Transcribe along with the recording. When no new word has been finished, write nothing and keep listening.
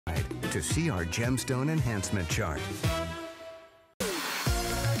to see our gemstone enhancement chart.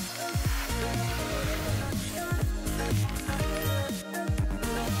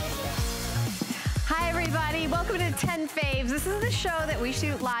 Welcome to 10 Faves. This is the show that we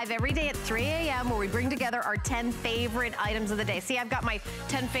shoot live every day at 3 a.m. where we bring together our 10 favorite items of the day. See, I've got my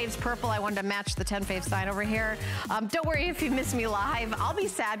 10 Faves purple. I wanted to match the 10 Faves sign over here. Don't worry if you miss me live. I'll be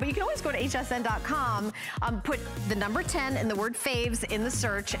sad, but you can always go to hsn.com, put the number 10 and the word Faves in the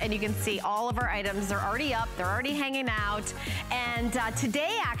search, and you can see all of our items. They're already up. They're already hanging out. And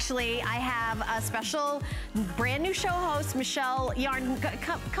today, actually, I have a special brand new show host, Michelle Yarn.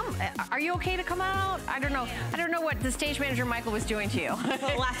 Come, are you okay to come out? I don't know. I don't know what the stage manager Michael was doing to you.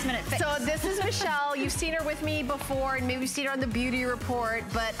 Last minute fix. So this is Michelle. You've seen her with me before, and maybe you've seen her on the beauty report,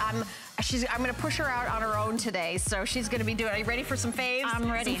 but I'm gonna push her out on her own today. So she's gonna be doing, are you ready for some faves?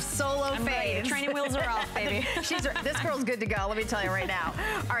 I'm ready. Some solo faves. Ready. Training wheels are off, baby. This girl's good to go, let me tell you right now.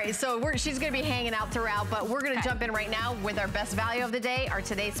 All right, so she's gonna be hanging out throughout, but we're gonna jump in right now with our best value of the day, our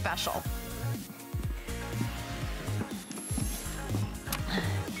today's special.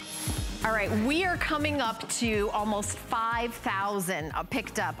 All right, we are coming up to almost 5,000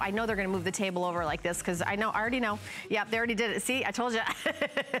 picked up. I know they're gonna move the table over like this because I already know. Yep, they already did it. See, I told you.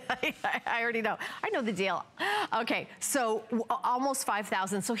 I already know. I know the deal. Okay, so almost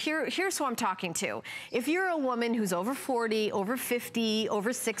 5,000. So here's who I'm talking to. If you're a woman who's over 40, over 50,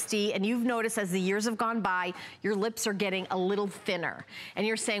 over 60, and you've noticed as the years have gone by, your lips are getting a little thinner, and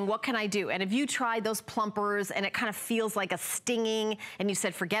you're saying, what can I do? And if you tried those plumpers and it kind of feels like a stinging, and you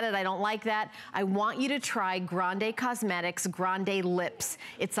said, forget it, I don't like that, I want you to try Grande Cosmetics Grande Lips.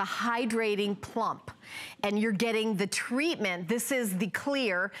 It's a hydrating plump, and you're getting the treatment. This is the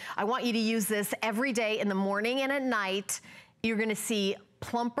clear. I want you to use this every day in the morning and at night. You're gonna see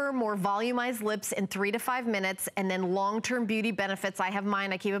plumper, more volumized lips in 3 to 5 minutes, and then long-term beauty benefits. I have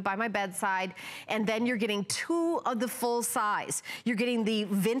mine, I keep it by my bedside. And then you're getting 2 of the full size. You're getting the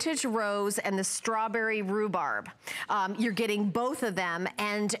vintage rose and the strawberry rhubarb. You're getting both of them,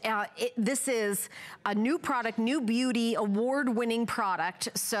 and this is a new product, new beauty, award-winning product.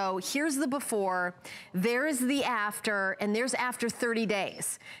 So here's the before, there's the after, and there's after 30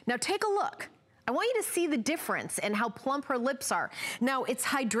 days. Now take a look. I want you to see the difference in how plump her lips are. Now, it's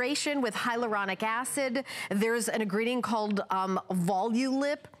hydration with hyaluronic acid. There's an ingredient called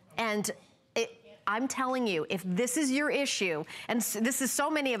Volulip, and I'm telling you, if this is your issue, and this is so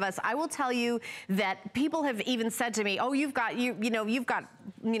many of us, I will tell you that people have even said to me, oh, you've got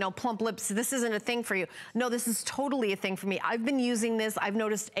plump lips, this isn't a thing for you. No, this is totally a thing for me. I've been using this, I've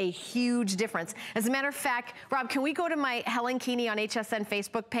noticed a huge difference. As a matter of fact, Rob, can we go to my Helen Keeney on HSN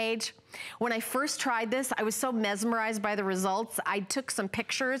Facebook page? When I first tried this, I was so mesmerized by the results. I took some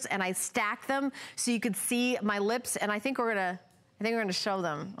pictures and I stacked them so you could see my lips, and I think we're gonna show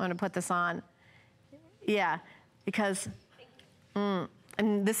them. I'm gonna put this on. Yeah, because, and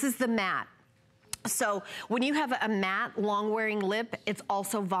this is the matte. So when you have a matte, long-wearing lip, it's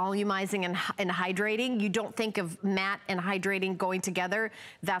also volumizing and hydrating. You don't think of matte and hydrating going together.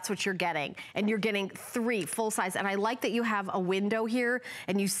 That's what you're getting. And you're getting 3 full size. And I like that you have a window here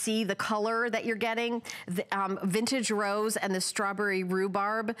and you see the color that you're getting. The vintage rose and the strawberry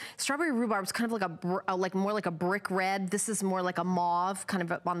rhubarb. Strawberry rhubarb is kind of like more like a brick red. This is more like a mauve, kind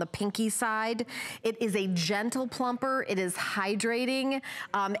of on the pinky side. It is a gentle plumper. It is hydrating.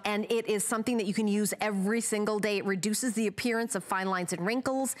 And it is something that you can use every single day. It reduces the appearance of fine lines and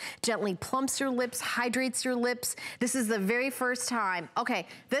wrinkles, gently plumps your lips, hydrates your lips. This is the very first time. Okay,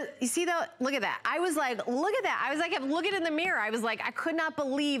 you see look at that. I was like, look at that. I was like, looking in the mirror. I was like, I could not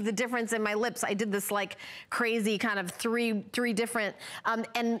believe the difference in my lips. I did this like crazy kind of three different,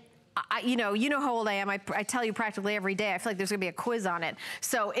 and you know how old I am. I tell you practically every day. I feel like there's gonna be a quiz on it.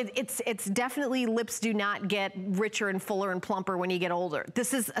 So it's definitely, lips do not get richer and fuller and plumper when you get older.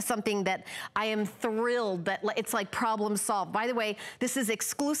 This is something that I am thrilled that it's like problem solved. By the way, this is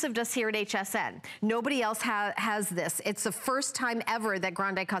exclusive just here at HSN. Nobody else has this. It's the first time ever that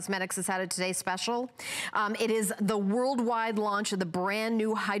Grande Cosmetics has had a Today Special. It is the worldwide launch of the brand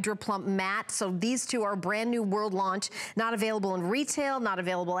new Hydra Plump Matte. So these two are brand new world launch, not available in retail, not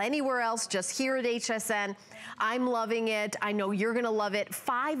available anywhere else, just here at HSN. I'm loving it. I know you're gonna love it.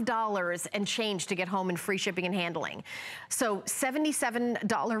 $5 and change to get home and free shipping and handling. So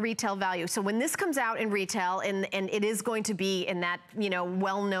 $77 retail value. So when this comes out in retail, and it is going to be in that,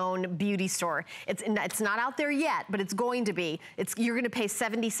 well-known beauty store. It's not out there yet, but it's going to be. You're gonna pay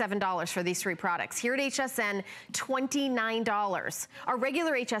 $77 for these 3 products. Here at HSN, $29. Our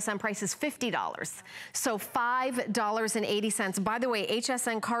regular HSN price is $50. So $5.80. By the way,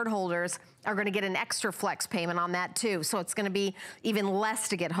 HSN cardholders are gonna get an extra flex payment on that too. So it's gonna be even less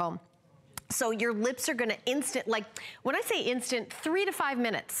to get home. So your lips are gonna instant, like when I say instant, 3 to 5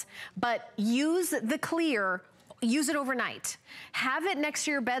 minutes, but use the clear, use it overnight. Have it next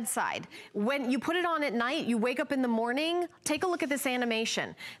to your bedside. When you put it on at night, you wake up in the morning, take a look at this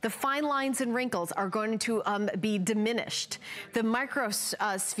animation. The fine lines and wrinkles are going to be diminished. The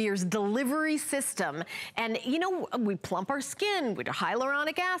microspheres delivery system, and you know, we plump our skin with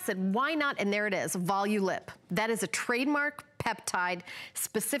hyaluronic acid, why not? And there it is, Volulip. That is a trademark peptide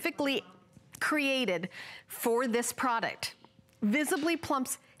specifically created for this product. Visibly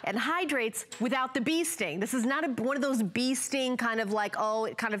plumps and hydrates without the bee sting. This is not one of those bee sting kind of like, oh,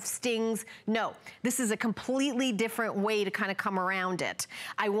 it kind of stings. No, this is a completely different way to kind of come around it.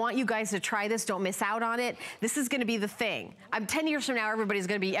 I want you guys to try this. Don't miss out on it. This is gonna be the thing. 10 years from now, everybody's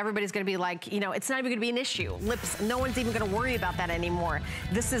gonna be like, you know, it's not even gonna be an issue. Lips, no one's even gonna worry about that anymore.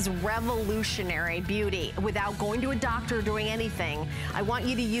 This is revolutionary beauty without going to a doctor or doing anything. I want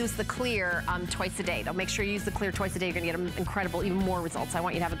you to use the clear twice a day. Don't make sure you use the clear twice a day. You're gonna get incredible, even more results. I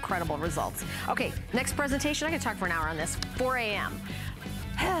want you to have incredible results. Okay, next presentation. I could talk for an hour on this. 4 a.m.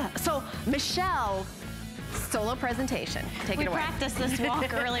 So, Michelle, solo presentation. Take it away. We practiced this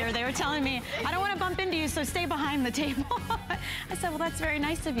walk earlier. They were telling me, I don't want to bump into you, so stay behind the table. I said, well, that's very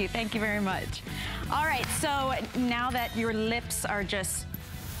nice of you. Thank you very much. All right, so now that your lips are just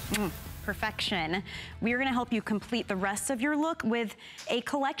perfection, we are going to help you complete the rest of your look with a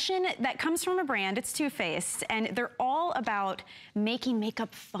collection that comes from a brand. It's Too Faced, and they're all about making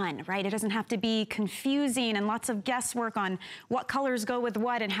makeup fun, right? It doesn't have to be confusing and lots of guesswork on what colors go with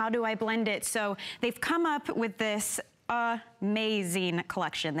what and how do I blend it. So they've come up with this amazing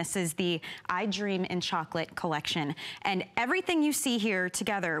collection. This is the I Dream in Chocolate collection. And everything you see here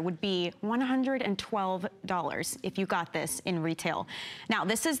together would be $112 if you got this in retail. Now,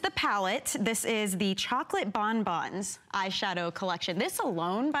 this is the palette. This is the Chocolate Bonbons eyeshadow collection. This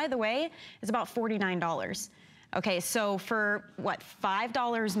alone, by the way, is about $49. Okay, so for what,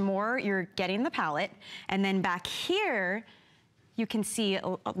 $5 more, you're getting the palette. And then back here, you can see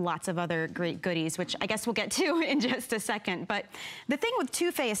lots of other great goodies, which I guess we'll get to in just a second. But the thing with Too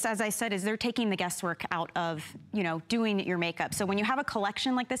Faced, as I said, is they're taking the guesswork out of, you know, doing your makeup. So when you have a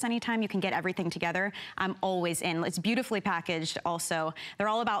collection like this, anytime you can get everything together, I'm always in. It's beautifully packaged also. They're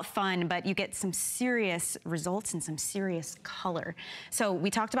all about fun, but you get some serious results and some serious color. So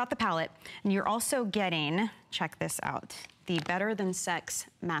we talked about the palette, and you're also getting, check this out, the Better Than Sex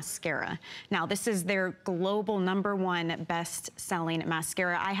mascara. Now, this is their global #1 best-selling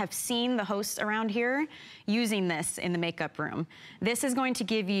mascara. I have seen the hosts around here using this in the makeup room. This is going to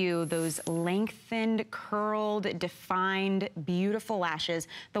give you those lengthened, curled, defined, beautiful lashes.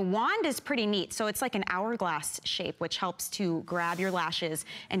 The wand is pretty neat, so it's like an hourglass shape, which helps to grab your lashes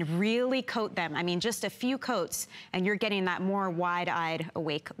and really coat them. I mean, just a few coats, and you're getting that more wide-eyed,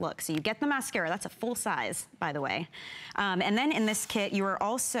 awake look. So you get the mascara. That's a full size, by the way. And then in this kit, you are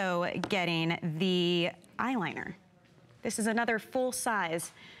also getting the eyeliner. This is another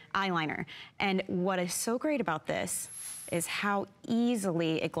full-size eyeliner. And what is so great about this is how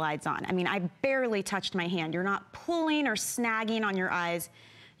easily it glides on. I mean, I barely touched my hand. You're not pulling or snagging on your eyes.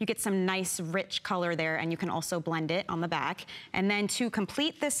 You get some nice rich color there, and you can also blend it on the back. And then to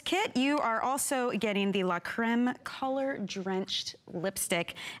complete this kit, you are also getting the La Creme Color Drenched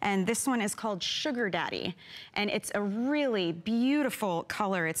Lipstick. And this one is called Sugar Daddy. And it's a really beautiful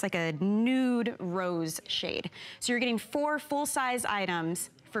color. It's like a nude rose shade. So you're getting 4 full-size items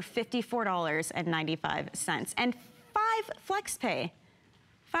for $54.95. And 5 flex pay.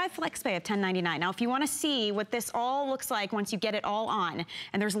 5 flex pay of $10.99. Now, if you want to see what this all looks like once you get it all on,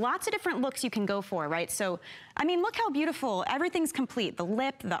 and there's lots of different looks you can go for, right? So, I mean, look how beautiful. Everything's complete. The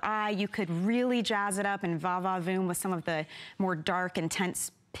lip, the eye, you could really jazz it up and va-va-voom with some of the more dark,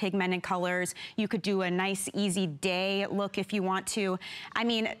 intense pigmented colors. You could do a nice, easy day look if you want to. I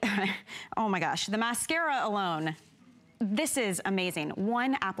mean, oh my gosh, the mascara alone, this is amazing.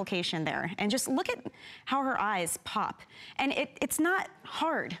 One application there, and just look at how her eyes pop. And it's not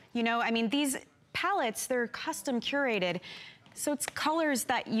hard, you know? I mean, these palettes, they're custom curated, so it's colors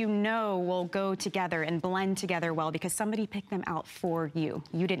that you know will go together and blend together well because somebody picked them out for you.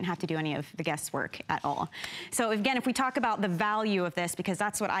 You didn't have to do any of the guesswork at all. So again, if we talk about the value of this, because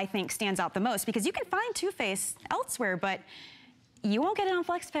that's what I think stands out the most, because you can find Too Faced elsewhere, but you won't get it on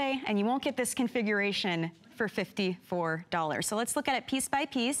FlexPay, and you won't get this configuration for $54. So let's look at it piece by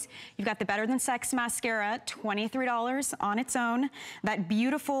piece. You've got the Better Than Sex mascara, $23 on its own. That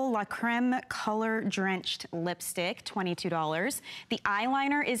beautiful La Creme Color Drenched Lipstick, $22. The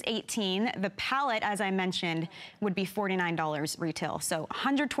eyeliner is $18. The palette, as I mentioned, would be $49 retail. So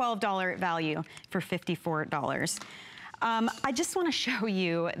 $112 value for $54. I just want to show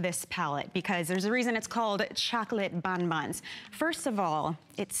you this palette because there's a reason it's called chocolate bonbons. First of all,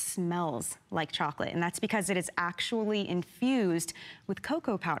 it smells like chocolate, and that's because it is actually infused with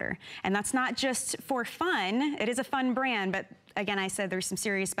cocoa powder. And that's not just for fun. It is a fun brand, but again, I said there's some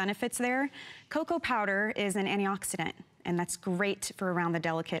serious benefits there. Cocoa powder is an antioxidant, and that's great for around the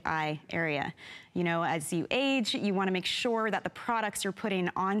delicate eye area. You know, as you age, you want to make sure that the products you're putting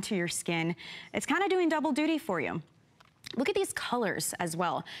onto your skin, it's kind of doing double duty for you. Look at these colors as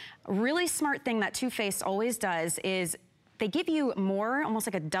well. A really smart thing that Too Faced always does is they give you more, almost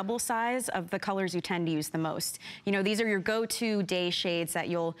like a double size of the colors you tend to use the most. You know, these are your go-to day shades that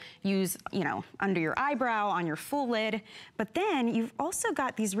you'll use, you know, under your eyebrow, on your full lid. But then you've also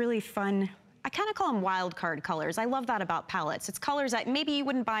got these really fun, I kind of call them wild card colors. I love that about palettes. It's colors that maybe you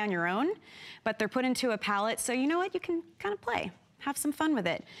wouldn't buy on your own, but they're put into a palette, so you know what, you can kind of play, have some fun with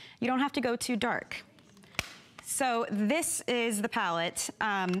it. You don't have to go too dark. So this is the palette.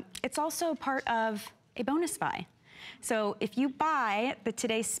 It's also part of a bonus buy. So if you buy the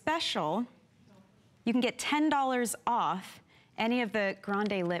Today Special, you can get $10 off any of the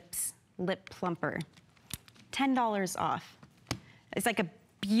Grande Lips Lip Plumper. $10 off. It's like a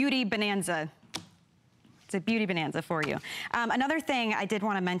beauty bonanza. It's a beauty bonanza for you. Another thing I did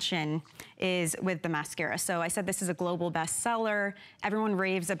want to mention is with the mascara. So I said this is a global bestseller. Everyone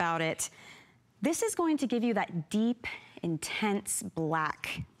raves about it. This is going to give you that deep, intense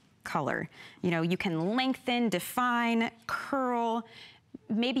black color. You know, you can lengthen, define, curl.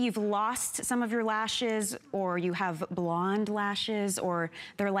 Maybe you've lost some of your lashes, or you have blonde lashes, or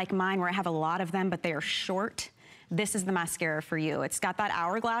they're like mine where I have a lot of them, but they are short. This is the mascara for you. It's got that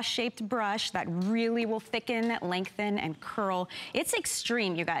hourglass-shaped brush that really will thicken, lengthen, and curl. It's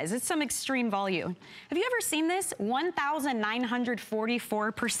extreme, you guys. It's some extreme volume. Have you ever seen this?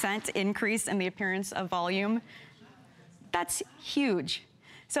 1,944% increase in the appearance of volume. That's huge.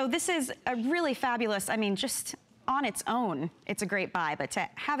 So this is a really fabulous, I mean, just on its own, it's a great buy, but to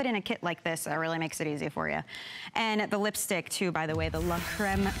have it in a kit like this, that really makes it easy for you. And the lipstick, too, by the way, the La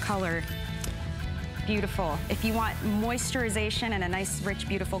Creme color. Beautiful. If you want moisturization and a nice, rich,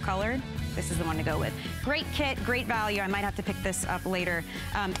 beautiful color, this is the one to go with. Great kit, great value. I might have to pick this up later.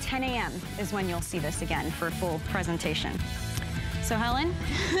 10 a.m. is when you'll see this again for a full presentation. So Helen?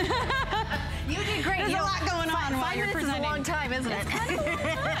 You did great. There's a lot going on while you're presenting. It's a long time, isn't it? It's kind of a long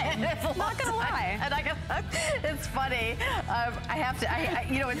time. It's a long Not gonna lie. And it's funny. I have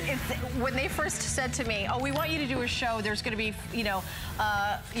to, you know, when they first said to me, oh, we want you to do a show, there's gonna be, you know,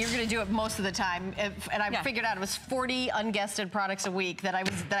 you're gonna do it most of the time. And I figured out it was 40 unguested products a week that I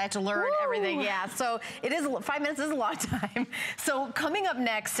had to learn everything. Yeah, so it is, 5 minutes is a long time. So coming up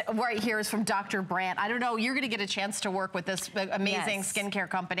next, right here is from Dr. Brandt. I don't know, you're gonna get a chance to work with this amazing skincare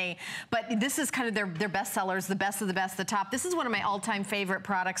company, but this is kind of their best sellers, the best of the best, the top. This is one of my all-time favorite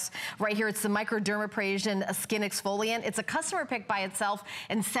products right here. It's the Microdermabrasion Skin Exfoliant. It's a customer pick by itself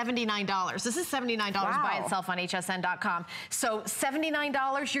and $79. This is $79 by itself on hsn.com. So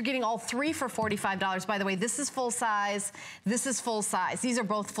 $79, you're getting all three for $45. By the way, this is full size. This is full size. These are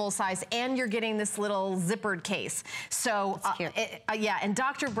both full size, and you're getting this little zippered case. So yeah, and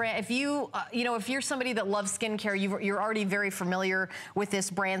Dr. Brandt, if you you know, if you're somebody that loves skincare, you're already very familiar with this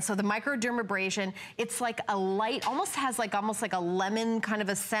brand. So the Microdermabrasion, it's like a light, almost like a lemon kind of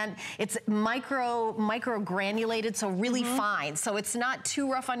a scent. It's micro granulated, so really fine. So it's not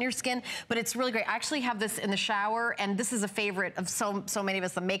too rough on your skin, but it's really great. I actually have this in the shower, and this is a favorite of so many of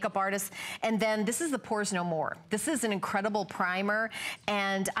us, the makeup artists. And then this is the Pores No More. This is an incredible primer,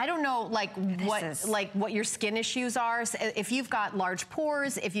 and I don't know what your skin issues are. So if you've got large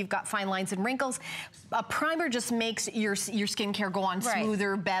pores, if you've got fine lines and wrinkles, a primer just makes your skincare go on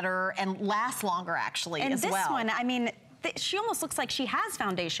smoother, better, and last longer actually as well. And this one, I mean, she almost looks like she has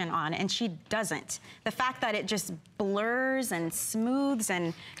foundation on, and she doesn't. The fact that it just blurs and smooths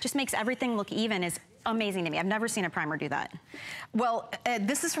and just makes everything look even is amazing to me. I've never seen a primer do that. Well,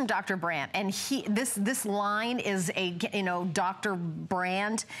 this is from Dr. Brandt, and this line is a, you know, Dr.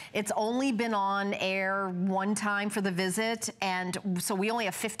 Brandt. It's only been on air one time for the visit, and so we only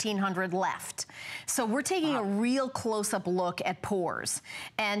have 1,500 left. So we're taking a real close-up look at pores.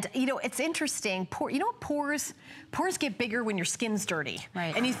 And, you know, it's interesting. You know what pores get bigger when your skin's dirty.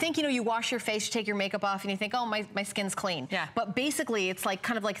 Right. And you think, you know, you wash your face, you take your makeup off, and you think, oh, my skin's clean. Yeah. But basically, it's like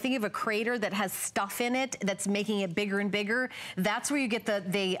kind of like, think of a crater that has stuff in it that's making it bigger and bigger. That's where you get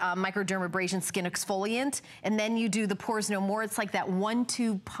the Microdermabrasion Skin Exfoliant, and then you do the Pores No More. It's like that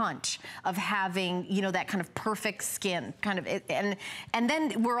 1-2 punch of having, you know, that kind of perfect skin kind of. And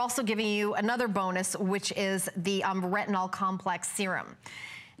then we're also giving you another bonus, which is the Retinol Complex Serum.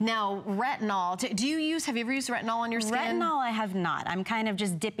 Now, retinol, have you ever used retinol on your skin? Retinol, I have not. I'm kind of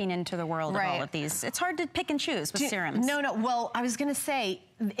just dipping into the world of all of these. It's hard to pick and choose with serums. No, well, I was gonna say,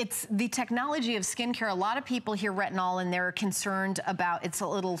 it's the technology of skincare. A lot of people hear retinol and they're concerned about it's a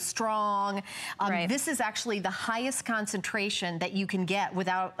little strong. This is actually the highest concentration that you can get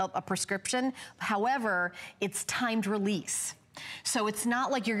without a prescription. However, it's timed release. So it's not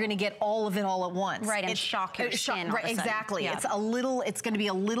like you're gonna get all of it all at once. Right, and shock your skin. Right, exactly. Yeah. It's gonna be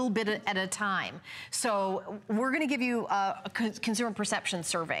a little bit at a time. So we're gonna give you a consumer perception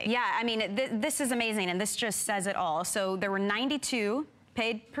survey. Yeah, I mean, this is amazing, and this just says it all. So there were 92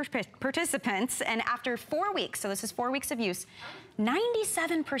 paid participants, and after 4 weeks, so this is 4 weeks of use,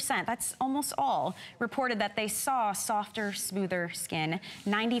 97%, that's almost all, reported that they saw softer, smoother skin.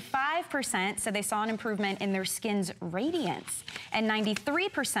 95% said they saw an improvement in their skin's radiance. And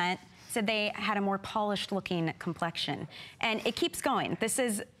 93% said they had a more polished looking complexion. And it keeps going. This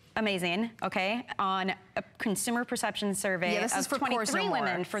is amazing, okay, on a consumer perception survey of 23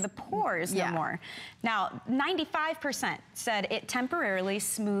 women for the pores no more. Now, 95% said it temporarily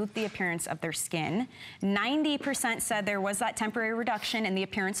smoothed the appearance of their skin. 90% said there was that temporary reduction in the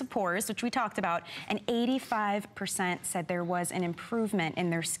appearance of pores, which we talked about, and 85% said there was an improvement in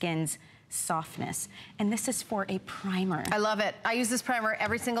their skin's softness. And this is for a primer. I love it. I use this primer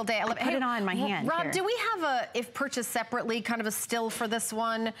every single day. I put it on my hand. Rob, here. do we have a, if purchased separately, kind of a still for this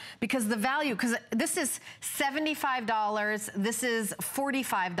one? Because the value, because this is $75, this is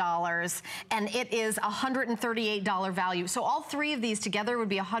 $45, and it is $138 value. So all three of these together would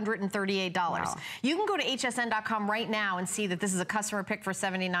be $138. Wow. You can go to hsn.com right now and see that this is a customer pick for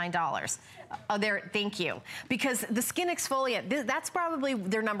 $79. Oh, there, thank you. Because the skin exfoliant, that's probably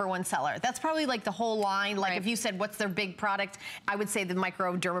their #1 seller. That's probably like the whole line. Like if you said, what's their big product? I would say the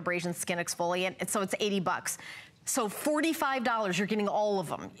microdermabrasion skin exfoliant. So it's 80 bucks. So $45, you're getting all of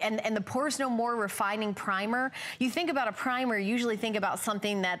them. And the Pores No More Refining Primer, you think about a primer, you usually think about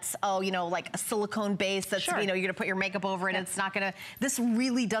something that's, oh, you know, like a silicone base that's, you know, you're gonna put your makeup over it and it's not gonna, this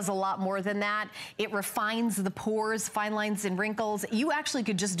really does a lot more than that. It refines the pores, fine lines and wrinkles. You actually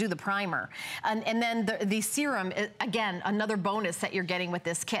could just do the primer. And then the serum, again, another bonus that you're getting with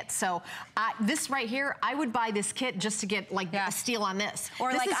this kit. So this right here, I would buy this kit just to get like a steal on this.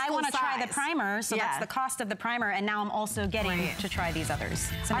 Or this like I wanna try the primer, so that's the cost of the primer, and now I'm also getting to try these others.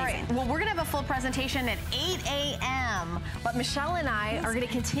 It's amazing. All right, well, we're gonna have a full presentation at 8 a.m., but Michelle and I are gonna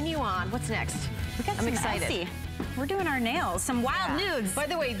continue on. What's next? I'm excited. Essie. We're doing our nails, some wild nudes. By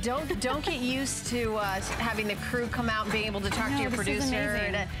the way, don't get used to having the crew come out and being able to talk to your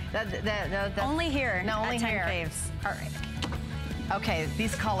producer. Only here. No, only here. Faves. All right. Okay,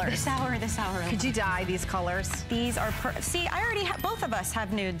 these colors. This hour. Could you dye these colors? These are, see, I already have, both of us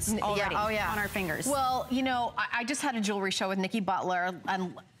have nudes already on our fingers. Well, you know, I just had a jewelry show with Nikki Butler,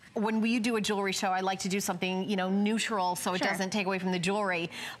 and when we do a jewelry show, I like to do something, you know, neutral so it doesn't take away from the jewelry.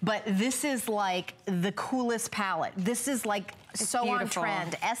 But this is like the coolest palette. This is like so beautiful. On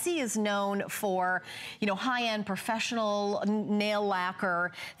trend. Essie is known for, you know, high-end professional nail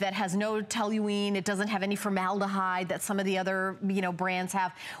lacquer that has no toluene. It doesn't have any formaldehyde that some of the other, you know, brands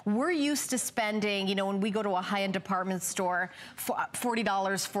have. We're used to spending, you know, when we go to a high-end department store,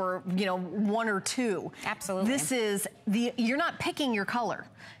 $40 for, you know, one or two. Absolutely. This is you're not picking your color.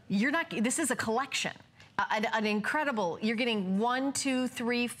 This is a collection. An incredible, you're getting 1, 2,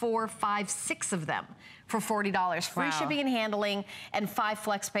 3, 4, 5, 6 of them for $40. Free shipping and handling, and 5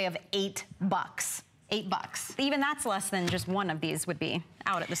 flex pay of $8. $8. Even that's less than just one of these would be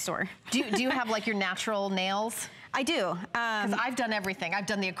out at the store. Do you have like your natural nails? I do. Because I've done everything. I've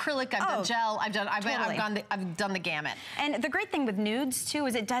done the acrylic, I've done gel, I've done the gamut. And the great thing with nudes too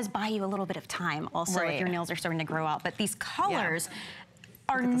is it does buy you a little bit of time also if your nails are starting to grow out. But these colors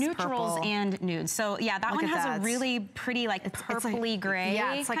are neutrals and nudes. So yeah, that one has a really pretty like purpley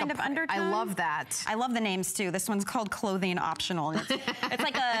gray kind of undertone. I love that. I love the names too. This one's called Clothing Optional. It's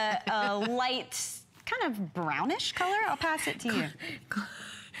like a light kind of brownish color. I'll pass it to you.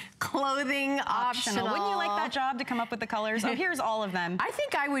 Clothing optional. Wouldn't you like that job to come up with the colors? Oh, here's all of them. I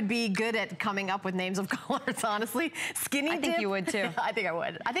think I would be good at coming up with names of colors, honestly. Skinny dip. I think you would too. I think I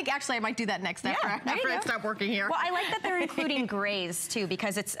would. I think actually I might do that next after I stop working here. Well, I like that they're including grays too,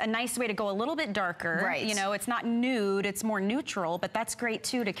 because it's a nice way to go a little bit darker. Right. You know, it's not nude, it's more neutral, but that's great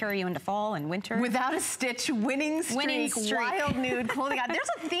too to carry you into fall and winter. Without a stitch, winning streak. Wild nude clothing. There's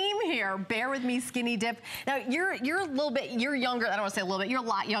a theme here. Bear with me, skinny dip. Now you're a little bit, you're younger. I don't want to say a little bit. You're a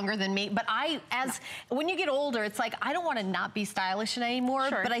lot younger younger than me, but when you get older, it's like, I don't want to not be stylish anymore,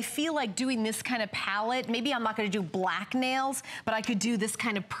 but I feel like doing this kind of palette, maybe I'm not going to do black nails, but I could do this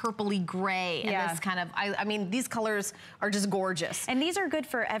kind of purpley gray and this kind of, I mean, these colors are just gorgeous. And these are good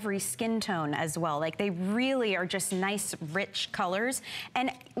for every skin tone as well. Like, they really are just nice, rich colors.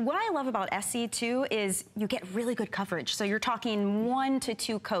 And what I love about Essie too is you get really good coverage. So you're talking 1 to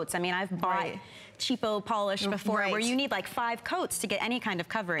 2 coats. I mean, I've bought cheapo polish before where you need like 5 coats to get any kind of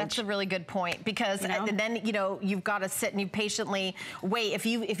coverage. That's a really good point, because then, you know, you've got to sit and you patiently wait. If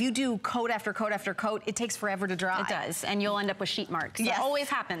you do coat after coat after coat, it takes forever to dry. It does, and you'll end up with sheet marks. It always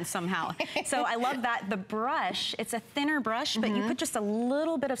happens somehow. So I love that. The brush, it's a thinner brush, but you put just a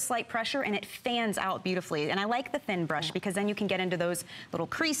little bit of slight pressure and it fans out beautifully. And I like the thin brush because then you can get into those little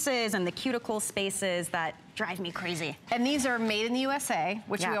creases and the cuticle spaces that drive me crazy. And these are made in the USA,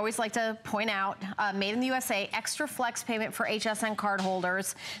 which we always like to point out. Made in the USA, extra flex payment for HSN card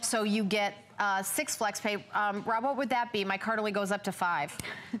holders. So you get 6 flex pay. Rob, what would that be? My card only goes up to 5.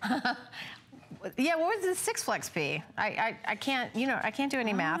 Yeah, what would the 6 flex be? I can't, you know, I can't do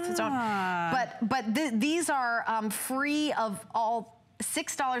any math. But these are free of all.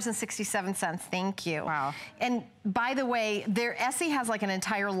 $6.67. Thank you. Wow. And by the way, Essie has like an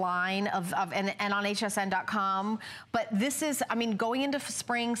entire line and on HSN.com. But this is, I mean, going into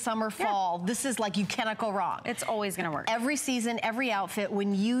spring, summer, fall, this is like, you cannot go wrong. It's always going to work. Every season, every outfit,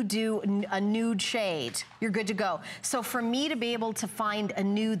 when you do a nude shade, you're good to go. So for me to be able to find a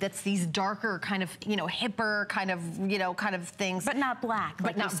nude that's these darker kind of, you know, hipper kind of, you know, kind of things. But not black,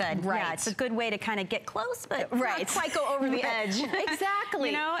 like you said. Right. Yeah, it's a good way to kind of get close, but not quite go over the edge. Exactly.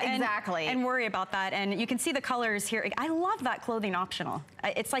 You know, and worry about that. And you can see the colors here. I love that clothing optional.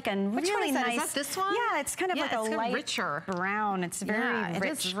 It's like a really nice. Is that this one? Yeah, it's kind of like a light richer brown. It's very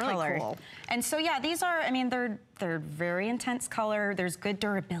rich really color. Cool. And so yeah, these are. I mean, they're very intense color. There's good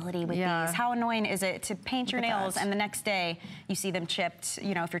durability with these. How annoying is it to paint your nails and the next day you see them chipped?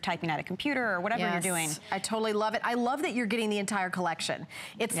 You know, if you're typing at a computer or whatever you're doing. I totally love it. I love that you're getting the entire collection.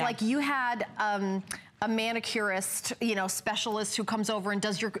 It's like you had. A manicurist, you know, specialist who comes over and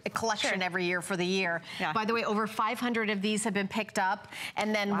does your collection every year for the year. By the way, over 500 of these have been picked up,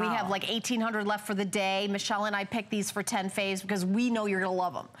 and then we have like 1,800 left for the day. Michelle and I picked these for 10 faves because we know you're gonna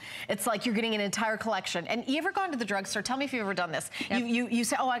love them. It's like you're getting an entire collection. And you ever gone to the drugstore? Tell me if you've ever done this. You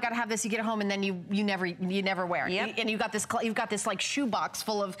say, oh, I gotta have this. You get it home, and then you never wear it. And you've got this like shoebox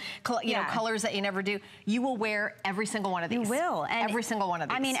full of you know, colors that you never do. You will wear every single one of these. You will, and every single one of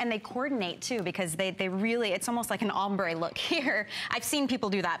these. I mean, and they coordinate too, because they really, it's almost like an ombre look here. I've seen people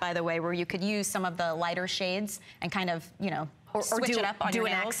do that, by the way, where you could use some of the lighter shades and kind of, you know, switch it up on your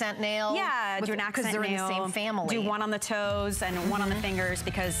nails. Do an accent nail. Yeah, do an accent nail. Because they're in the same family. Do one on the toes and one on the fingers,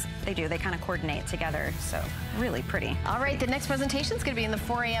 because they kind of coordinate together. So really pretty. All right, the next presentation is going to be in the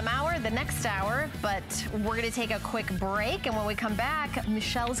 4 a.m. hour, the next hour, but we're going to take a quick break, and when we come back,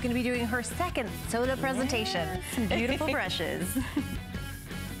 Michelle is going to be doing her second soda presentation. Some beautiful brushes.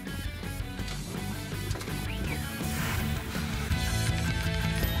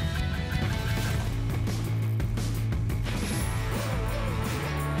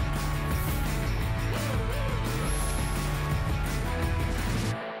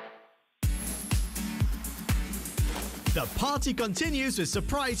 The party continues with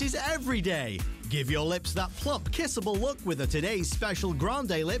surprises every day. Give your lips that plump, kissable look with the Today's Special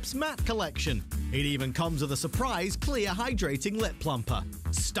Grande Lips Matte Collection. It even comes with a surprise clear hydrating lip plumper.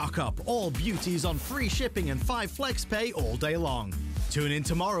 Stock up, all beauties on free shipping and 5 flex pay all day long. Tune in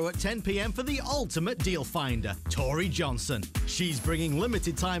tomorrow at 10 p.m. for the ultimate deal finder, Tori Johnson. She's bringing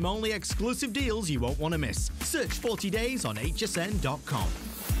limited time only exclusive deals you won't want to miss. Search 40 days on hsn.com.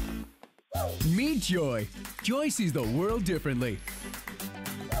 Meet Joy. Joy sees the world differently.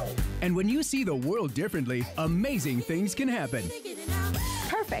 And when you see the world differently, amazing things can happen.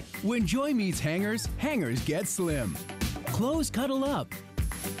 Perfect. When Joy meets hangers, hangers get slim. Clothes cuddle up.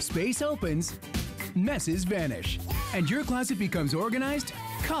 Space opens. Messes vanish. And your closet becomes organized,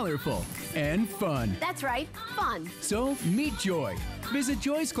 colorful, and fun. That's right, fun. So, meet Joy. Visit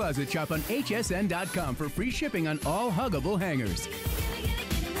Joy's Closet Shop on hsn.com for free shipping on all huggable hangers.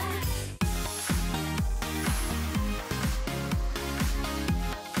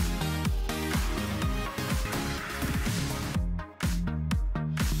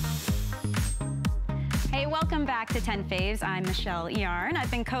 Welcome back to 10 Faves. I'm Michelle Yarn.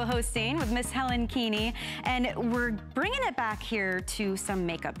 I've been co-hosting with Miss Helen Keeney, and we're bringing it back here to some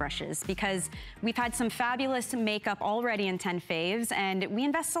makeup brushes because we've had some fabulous makeup already in 10 Faves, and we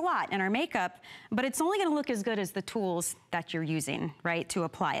invest a lot in our makeup, but it's only going to look as good as the tools that you're using, right, to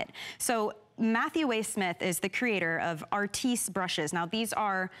apply it. So Matthew Waysmith is the creator of Artiste brushes. Now, these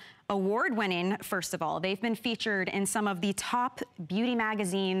are award-winning, first of all. They've been featured in some of the top beauty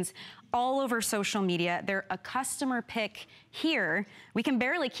magazines all over social media. They're a customer pick here. We can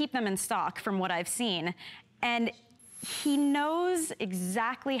barely keep them in stock from what I've seen. And he knows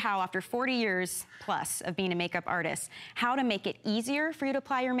exactly how, after 40 years plus of being a makeup artist, how to make it easier for you to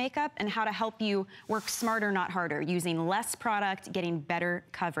apply your makeup and how to help you work smarter, not harder, using less product, getting better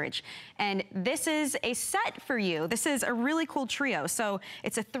coverage. And this is a set for you. This is a really cool trio. So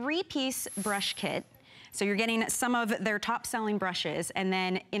it's a 3-piece brush kit. So you're getting some of their top selling brushes, and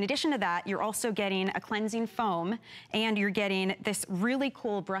then in addition to that, you're also getting a cleansing foam, and you're getting this really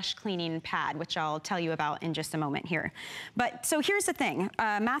cool brush cleaning pad, which I'll tell you about in just a moment here. But so here's the thing.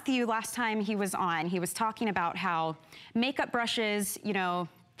 Matthew, last time he was on, he was talking about how makeup brushes, you know,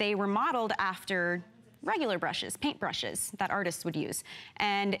 they were modeled after regular brushes, paint brushes that artists would use.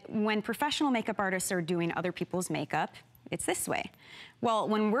 And when professional makeup artists are doing other people's makeup, it's this way. Well,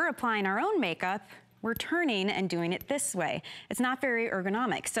 when we're applying our own makeup, we're turning and doing it this way. It's not very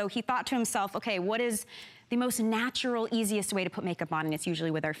ergonomic. So he thought to himself, okay, what is the most natural, easiest way to put makeup on? And it's usually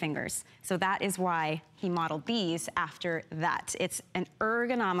with our fingers. So that is why he modeled these after that. It's an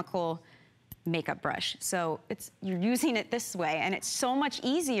ergonomical makeup brush. So you're using it this way, and it's so much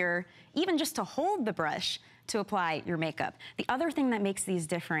easier, even just to hold the brush, to apply your makeup. The other thing that makes these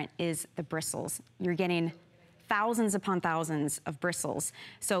different is the bristles. You're getting thousands upon thousands of bristles.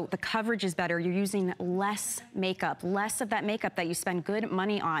 So the coverage is better. You're using less makeup, less of that makeup that you spend good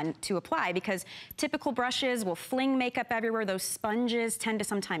money on to apply, because typical brushes will fling makeup everywhere. Those sponges tend to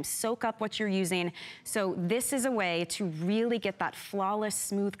sometimes soak up what you're using. So this is a way to really get that flawless,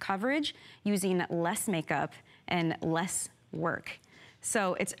 smooth coverage using less makeup and less work.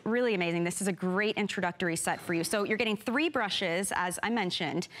 So it's really amazing. This is a great introductory set for you. So you're getting 3 brushes, as I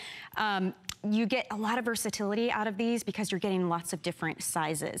mentioned. You get a lot of versatility out of these because you're getting lots of different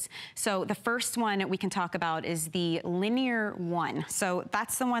sizes. So the first one we can talk about is the linear one. So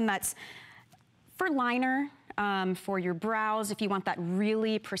that's the one that's for liner, for your brows. If you want that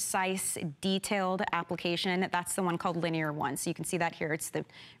really precise, detailed application, that's the one called linear one. So you can see that here. It's the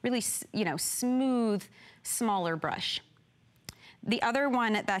really, you know, smooth, smaller brush. The other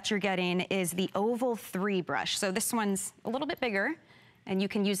one that you're getting is the oval 3 brush. So this one's a little bit bigger, and you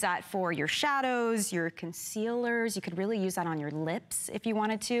can use that for your shadows, your concealers. You could really use that on your lips if you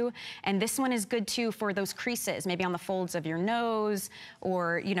wanted to. And this one is good too for those creases, maybe on the folds of your nose,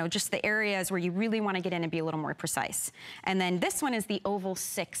 or, you know, just the areas where you really want to get in and be a little more precise. And then this one is the oval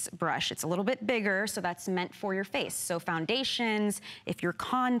 6 brush. It's a little bit bigger, so that's meant for your face. So foundations, if you're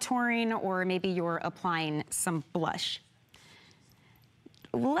contouring, or maybe you're applying some blush.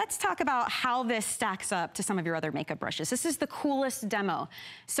 Let's talk about how this stacks up to some of your other makeup brushes. This is the coolest demo.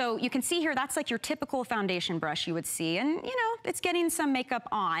 So you can see here, that's like your typical foundation brush you would see. And, you know, it's getting some makeup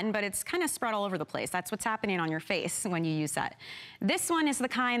on, but it's kind of spread all over the place. That's what's happening on your face when you use that. This one is the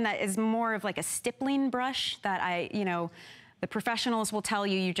kind that is more of like a stippling brush that the professionals will tell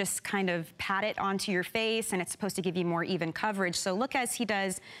you, you just kind of pat it onto your face, and it's supposed to give you more even coverage. So look as he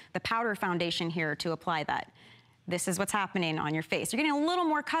does the powder foundation here to apply that. This is what's happening on your face. You're getting a little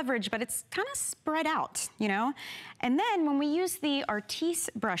more coverage, but it's kind of spread out, you know? And then when we use the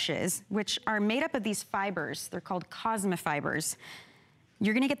Artiste brushes, which are made up of these fibers, they're called Cosma fibers,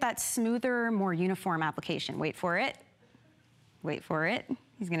 you're gonna get that smoother, more uniform application. Wait for it. Wait for it.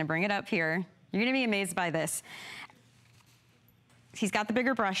 He's gonna bring it up here. You're gonna be amazed by this. He's got the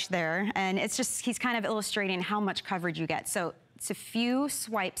bigger brush there, and it's just, he's kind of illustrating how much coverage you get. So it's a few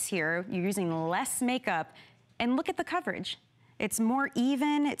swipes here. You're using less makeup, and look at the coverage. It's more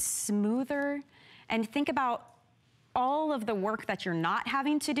even, it's smoother. And think about all of the work that you're not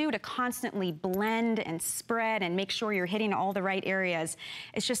having to do to constantly blend and spread and make sure you're hitting all the right areas.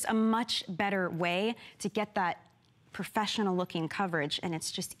 It's just a much better way to get that professional looking coverage, and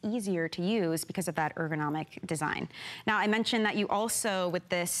it's just easier to use because of that ergonomic design. Now, I mentioned that you also, with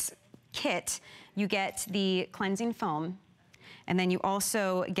this kit, you get the cleansing foam, and then you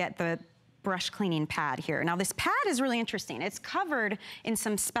also get the brush cleaning pad here. Now this pad is really interesting. It's covered in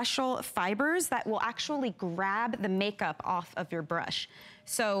some special fibers that will actually grab the makeup off of your brush.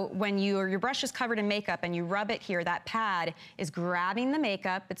 So when your brush is covered in makeup and you rub it here, that pad is grabbing the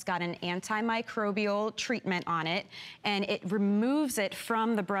makeup. It's got an antimicrobial treatment on it, and it removes it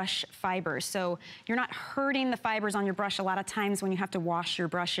from the brush fibers. So you're not hurting the fibers on your brush. A lot of times when you have to wash your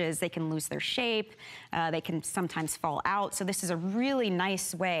brushes, they can lose their shape. They can sometimes fall out. So this is a really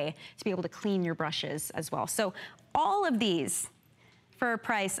nice way to be able to clean your brushes as well. So all of these for a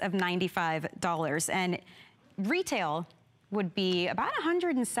price of $95, and retail would be about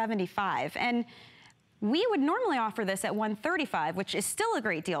 $175. And we would normally offer this at $135, which is still a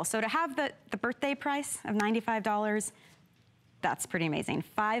great deal. So to have the birthday price of $95, that's pretty amazing.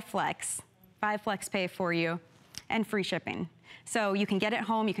 5 flex pay for you, and free shipping. So you can get it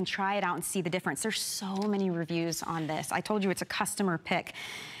home, you can try it out and see the difference. There's so many reviews on this. I told you it's a customer pick.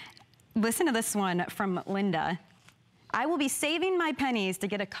 Listen to this one from Linda. I will be saving my pennies to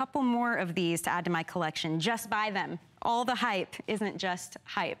get a couple more of these to add to my collection. Just buy them. All the hype isn't just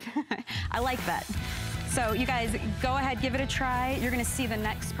hype. I like that. So you guys, go ahead, give it a try. You're gonna see the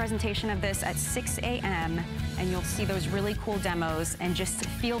next presentation of this at 6 a.m. and you'll see those really cool demos and just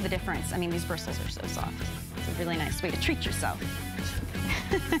feel the difference. I mean, these bristles are so soft. It's a really nice way to treat yourself.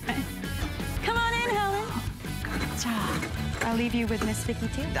 Come on in, Helen. Good job. I'll leave you with Miss Vicki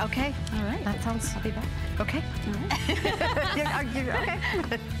too. Okay. All right. That sounds. I'll be back. Okay. All right.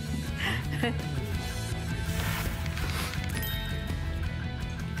 Okay.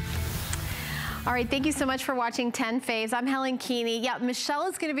 All right, thank you so much for watching 10 Faves. I'm Helen Keeney. Yeah, Michelle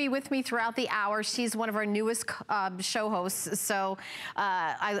is gonna be with me throughout the hour. She's one of our newest show hosts. So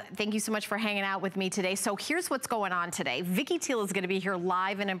I thank you so much for hanging out with me today. So here's what's going on today. Vicki Teal is gonna be here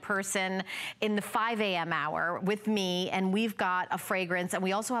live and in person in the 5 a.m. hour with me, and we've got a fragrance, and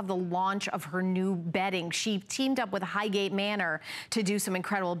we also have the launch of her new bedding. She teamed up with Highgate Manor to do some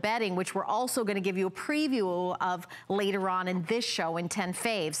incredible bedding, which we're also gonna give you a preview of later on in this show in 10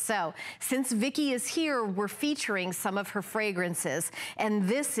 Faves. So since Vicki is here, we're featuring some of her fragrances, and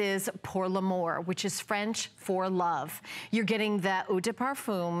this is Pour l'Amour, which is French for love. You're getting the Eau de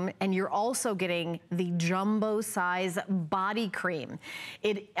Parfum, and you're also getting the jumbo size body cream.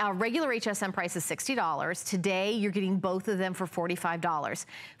 Regular HSN price is $60. Today, you're getting both of them for $45.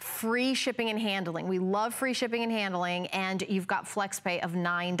 Free shipping and handling. We love free shipping and handling, and you've got flex pay of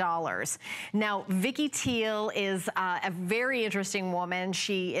 $9. Now, Vicki Teal is a very interesting woman.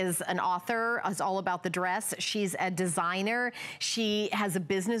 She is an author. It's all about the dress. She's a designer. She has a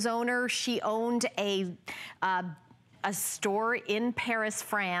business owner. She owned a store in Paris,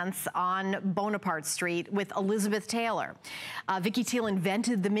 France on Bonaparte Street with Elizabeth Taylor. Vicki Teal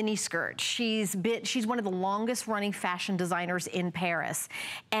invented the miniskirt. She's one of the longest running fashion designers in Paris.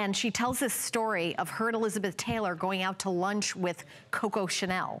 And she tells this story of her and Elizabeth Taylor going out to lunch with Coco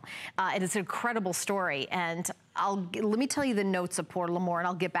Chanel. And it's an incredible story. And let me tell you the notes of Pour l'Amour, and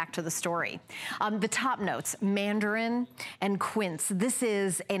I'll get back to the story. The top notes, mandarin and quince. This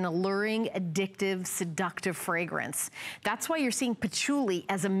is an alluring, addictive, seductive fragrance. That's why you're seeing patchouli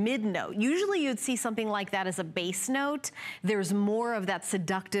as a mid note. Usually you'd see something like that as a base note. There's more of that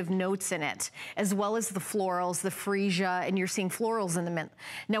seductive notes in it, as well as the florals, the freesia, and you're seeing florals in the mint.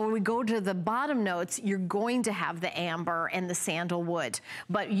 Now when we go to the bottom notes, you're going to have the amber and the sandalwood.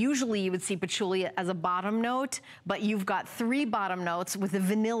 But usually you would see patchouli as a bottom note, but you've got 3 bottom notes with the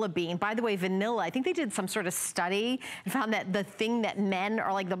vanilla bean. By the way, vanilla, I think they did some sort of study and found that the thing that men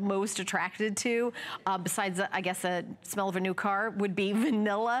are like the most attracted to, besides, I guess, a smell of a new car, would be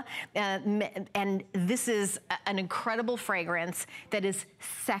vanilla. And this is an incredible fragrance that is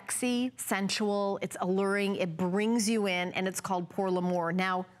sexy, sensual, it's alluring, it brings you in, and it's called Pour l'Amour.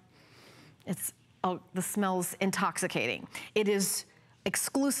 Now, the smell's intoxicating. It is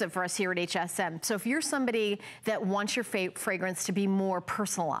exclusive for us here at HSN. So if you're somebody that wants your fragrance to be more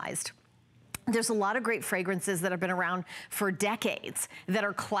personalized, there's a lot of great fragrances that have been around for decades that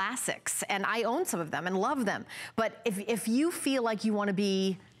are classics, and I own some of them and love them. But if you feel like you want to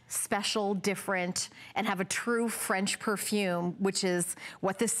be special, different, and have a true French perfume, which is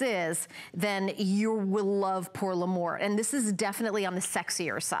what this is, then you will love Pour l'Amour. And this is definitely on the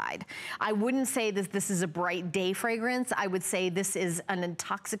sexier side. I wouldn't say that this is a bright day fragrance. I would say this is an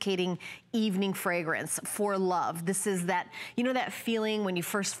intoxicating evening fragrance for love. This is that, you know, that feeling when you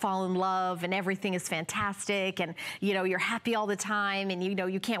first fall in love and everything is fantastic and, you know, you're happy all the time and, you know,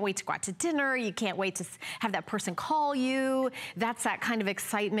 you can't wait to go out to dinner. You can't wait to have that person call you. That's that kind of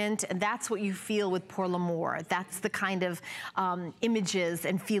excitement. And that's what you feel with Pour l'Amour. That's the kind of images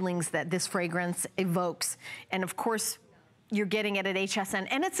and feelings that this fragrance evokes. And of course, you're getting it at HSN,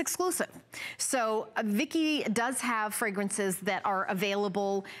 and it's exclusive. So Vicki does have fragrances that are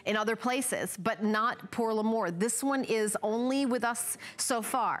available in other places, but not Pour l'Amour. This one is only with us so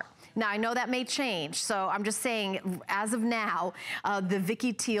far. Now, I know that may change, so I'm just saying, as of now, the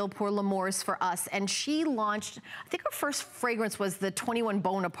Vicki Teal Pour l'Amour is for us. And she launched, I think her first fragrance was the 21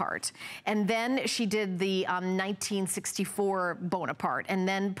 Bonaparte. And then she did the 1964 Bonaparte, and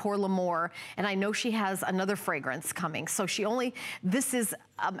then Pour l'Amour. And I know she has another fragrance coming. So she This is,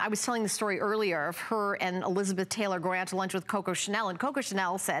 I was telling the story earlier of her and Elizabeth Taylor going out to lunch with Coco Chanel, and Coco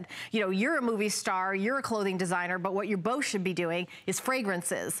Chanel said, you know, you're a movie star, you're a clothing designer, but what you both should be doing is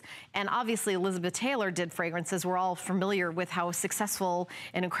fragrances. And obviously Elizabeth Taylor did fragrances. We're all familiar with how successful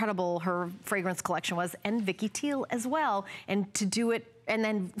and incredible her fragrance collection was, and Vicky Teal as well. And to do it, and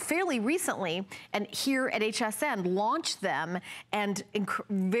then fairly recently, and here at HSN, launched them, and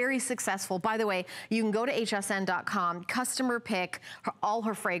very successful. By the way, you can go to hsn.com, customer pick all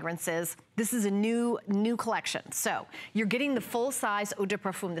her fragrances. This is a new collection. So you're getting the full size eau de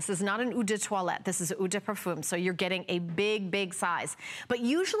parfum. This is not an eau de toilette. This is eau de parfum. So you're getting a big, big size. But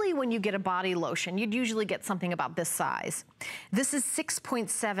usually when you get a body lotion, you'd usually get something about this size. This is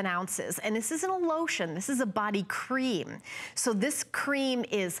 6.7 ounces, and this isn't a lotion. This is a body cream. So this cream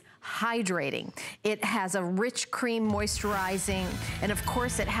is hydrating. It has a rich cream moisturizing, and of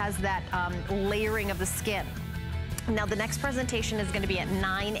course it has that layering of the skin. Now, the next presentation is going to be at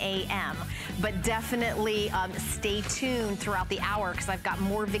 9 a.m., but definitely stay tuned throughout the hour because I've got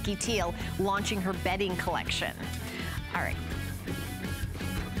more Vicky Teal launching her bedding collection. All right.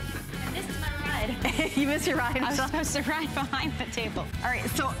 This is my ride. You missed your ride, Michelle? I was supposed to ride behind the table. All right,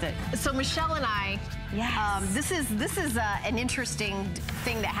 so Michelle and I, yes. This is an interesting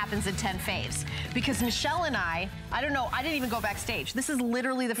thing that happens at 10 Faves, because Michelle and I don't know, I didn't even go backstage. This is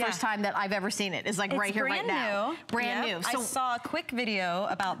literally the first time that I've ever seen it. It's like right here, right now. Brand new. So I saw a quick video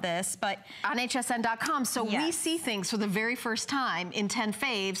about this, but on hsn.com. So we see things for the very first time in 10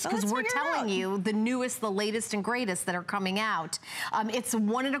 Faves because we're telling you the newest, the latest, and greatest that are coming out. It's a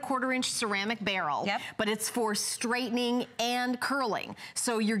 1 1/4 inch ceramic barrel, but it's for straightening and curling.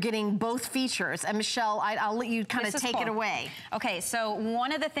 So you're getting both features. And Michelle, I'll let you kind of take it away. Okay, so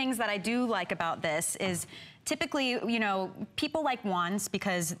one of the things that I do like about this is typically, you know, people like wands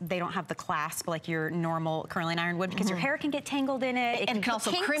because they don't have the clasp like your normal curling iron would, because your hair can get tangled in it. And it can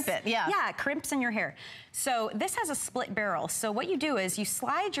also crimp it, Yeah, it crimps in your hair. So this has a split barrel. So what you do is you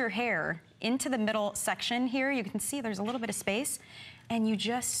slide your hair into the middle section here. You can see there's a little bit of space, and you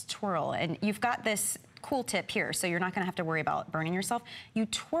just twirl. And you've got this cool tip here, so you're not gonna have to worry about burning yourself. You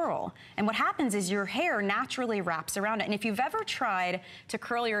twirl, and what happens is your hair naturally wraps around it. And if you've ever tried to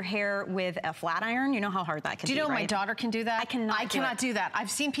curl your hair with a flat iron, you know how hard that can be. Do you know my daughter can do that? I cannot. I cannot do that. I've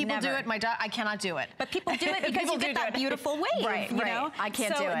seen people do it. I cannot do it. But people do it because you get that beautiful wave, you know? I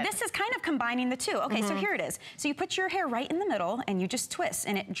can't do it. So this is kind of combining the two. Okay, so here it is. So you put your hair right in the middle, and you just twist,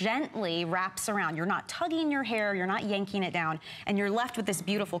 and it gently wraps around. You're not tugging your hair, you're not yanking it down, and you're left with this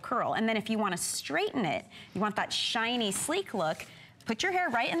beautiful curl. And then if you want to straighten it, you want that shiny, sleek look, put your hair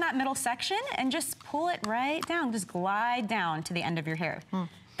right in that middle section and just pull it right down. Just glide down to the end of your hair.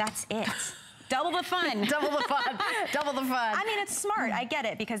 That's it. Double the fun. Double the fun. Double the fun. I mean, it's smart. I get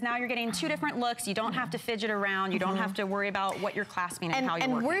it, because now you're getting two different looks. You don't have to fidget around. You don't have to worry about what you're clasping and how you're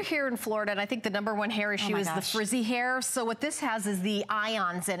working. And we're here in Florida, and I think the #1 hair issue is the frizzy hair. So what this has is the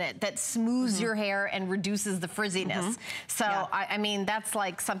ions in it that smooths your hair and reduces the frizziness. So I mean, that's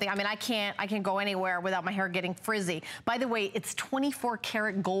like something. I mean, I can't go anywhere without my hair getting frizzy. By the way, it's 24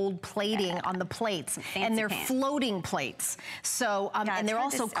 karat gold plating on the plates, and they're floating plates. So and they're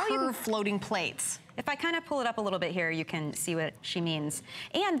also curved floating plates. If I kind of pull it up a little bit here, you can see what she means.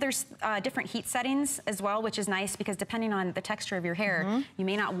 And there's different heat settings as well, which is nice because depending on the texture of your hair, you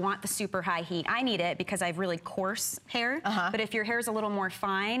may not want the super high heat. I need it because I have really coarse hair. But if your hair is a little more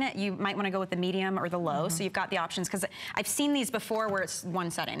fine, you might want to go with the medium or the low. So you've got the options, because I've seen these before where it's one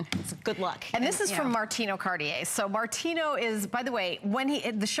setting. It's good luck. And this is from Martino Cartier. So Martino is, by the way,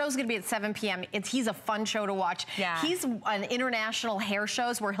 when the show's going to be at 7 p.m. He's a fun show to watch. He's an international hair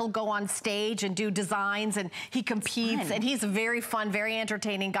shows where he'll go on stage and do designs, and he competes, and he's a very fun, very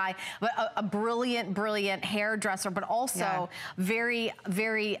entertaining guy, a brilliant, brilliant hairdresser, but also very,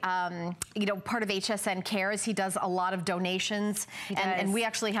 very, you know, part of HSN Cares. He does a lot of donations, and we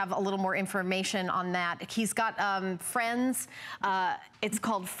actually have a little more information on that. He's got Friends, it's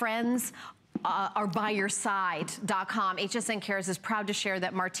called Friends. Are by your side.com. HSN Cares is proud to share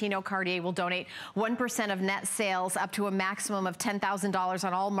that Martino Cartier will donate 1% of net sales up to a maximum of $10,000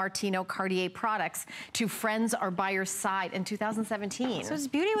 on all Martino Cartier products to Friends Are By Your Side in 2017. So it's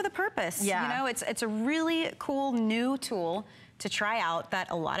beauty with a purpose. You know, it's a really cool new tool to try out that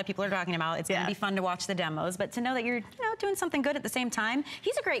a lot of people are talking about. It's going to be fun to watch the demos, but to know that you're, you know, doing something good at the same time.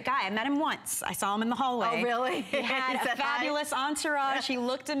 He's a great guy. I met him once. I saw him in the hallway. Oh, really? He had a fabulous entourage. He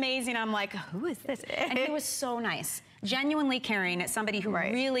looked amazing. I'm like, who is this? And he was so nice. Genuinely caring. It's somebody who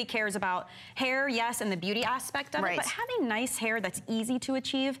really cares about hair, yes, and the beauty aspect of it, but having nice hair that's easy to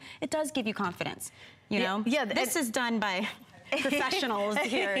achieve, it does give you confidence. You know? This is done by professionals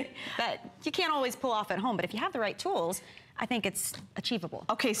here that you can't always pull off at home, but if you have the right tools, I think it's achievable.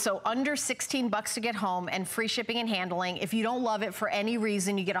 Okay, so under 16 bucks to get home and free shipping and handling. If you don't love it for any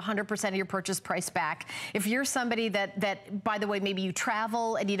reason, you get 100% of your purchase price back. If you're somebody that, by the way, maybe you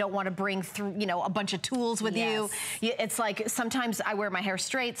travel and you don't want to bring through, you know, a bunch of tools with you. It's like sometimes I wear my hair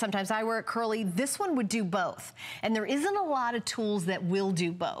straight, sometimes I wear it curly. This one would do both. And there isn't a lot of tools that will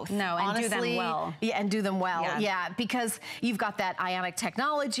do both. No, and honestly, do them well. Yeah, and do them well. Yeah, because you've got that ionic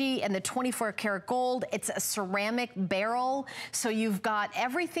technology and the 24 karat gold. It's a ceramic barrel. So you've got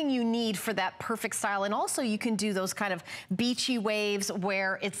everything you need for that perfect style. And also you can do those kind of beachy waves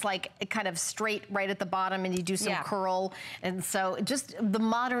where it's like kind of straight right at the bottom and you do some curl. And so just the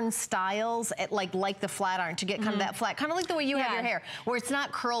modern styles, like the flat iron to get kind of that flat, kind of like the way you have your hair, where it's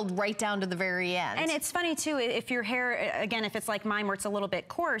not curled right down to the very end. And it's funny too, if your hair, again, if it's like mine where it's a little bit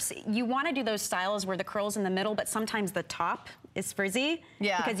coarse, you want to do those styles where the curl's in the middle, but sometimes the top is frizzy.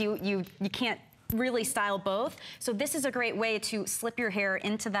 Yeah. Because you can't really style both. So this is a great way to slip your hair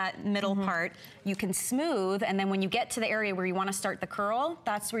into that middle part. You can smooth, and then when you get to the area where you want to start the curl,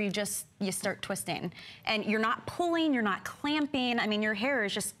 that's where you start twisting. And you're not pulling, you're not clamping. I mean, your hair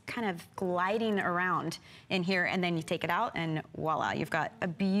is just kind of gliding around in here, and then you take it out, and voila, you've got a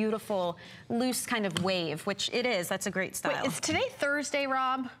beautiful, loose kind of wave, which it is. That's a great style. Wait, is today Thursday,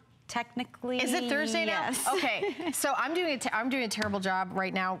 Rob? Technically, is it Thursday now? Yes. Okay, so I'm doing a terrible job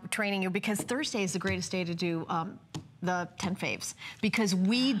right now training you because Thursday is the greatest day to do the 10 faves because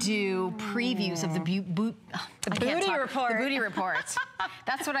we do previews of the booty report.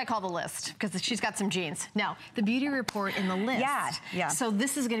 That's what I call the list because she's got some jeans. Now, the beauty report in the list. Yeah. So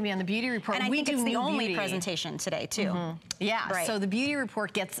this is going to be on the beauty report. And I think it's the only presentation today too. Yeah. Right. So the beauty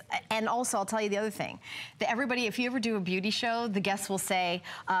report gets, and also I'll tell you the other thing. That everybody, if you ever do a beauty show, the guests will say,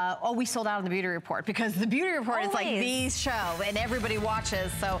 "Oh, we sold out on the beauty report," because the beauty report is like the show, and everybody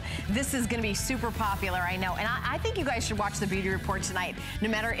watches. So this is going to be super popular, I know. And I think you guys should watch the beauty report tonight. No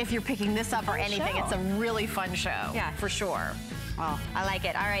matter if you're picking this up or anything, it's a really fun show. Yeah, for sure. Well, I like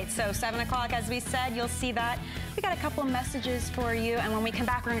it. All right, so 7 o'clock, as we said, you'll see that. We got a couple of messages for you, and when we come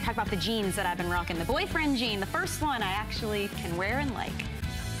back, we're gonna talk about the jeans that I've been rocking. The boyfriend jean, the first one I actually can wear and like.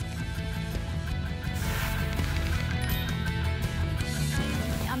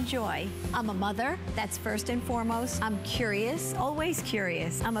 I'm Joy. I'm a mother, that's first and foremost. I'm curious, always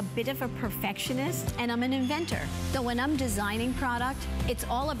curious. I'm a bit of a perfectionist, and I'm an inventor. So when I'm designing product, it's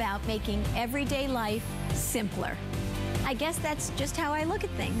all about making everyday life simpler. I guess that's just how I look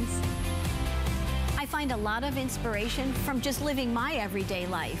at things. I find a lot of inspiration from just living my everyday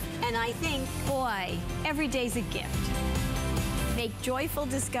life. And I think, boy, every day's a gift. Make joyful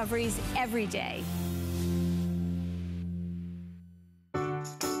discoveries every day.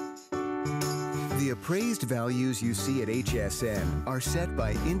 The appraised values you see at HSN are set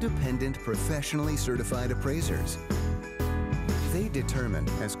by independent, professionally certified appraisers. They determine,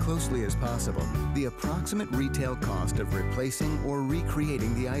 as closely as possible, the approximate retail cost of replacing or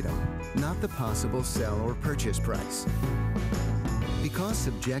recreating the item, not the possible sell or purchase price. Because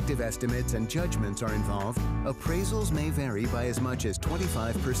subjective estimates and judgments are involved, appraisals may vary by as much as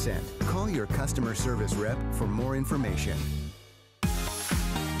 25%. Call your customer service rep for more information.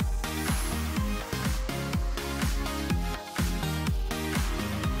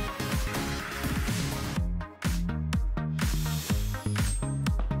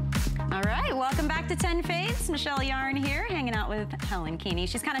 Welcome back to 10 Faves. Michelle Yarn here, hanging out with Helen Keeney.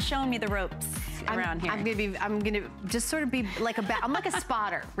 She's kind of showing me the ropes around here. I'm gonna just sort of be like I'm like a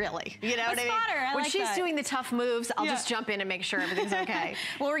spotter, really. You know what I mean? I when like she's that. doing the tough moves, I'll just jump in and make sure everything's okay.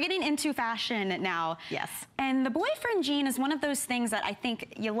 Well, we're getting into fashion now. Yes. And the boyfriend jean is one of those things that I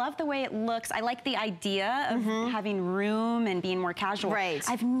think you love the way it looks. I like the idea of having room and being more casual. Right.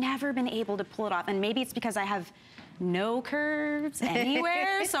 I've never been able to pull it off, and maybe it's because I have no curves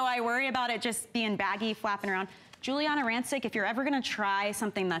anywhere, so I worry about it just being baggy, flapping around. Juliana Rancic, if you're ever gonna try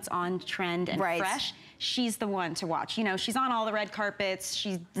something that's on trend and fresh, she's the one to watch. You know, she's on all the red carpets,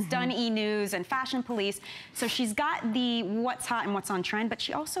 she's done E! News and Fashion Police, so she's got the what's hot and what's on trend, but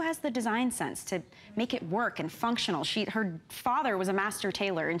she also has the design sense to make it work and functional. Her father was a master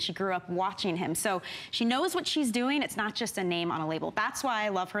tailor and she grew up watching him, so she knows what she's doing. It's not just a name on a label. That's why I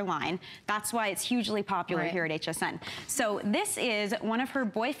love her line. That's why it's hugely popular here at HSN. So this is one of her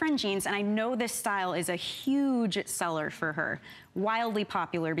boyfriend jeans, and I know this style is a huge seller for her. wildly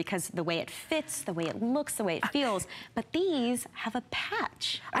popular because the way it fits, the way it looks, the way it feels. But these have a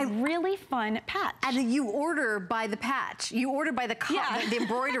patch, a really fun patch. And you order by the patch. You order by the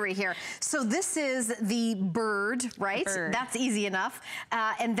embroidery here. So this is the bird, right? Bird. That's easy enough.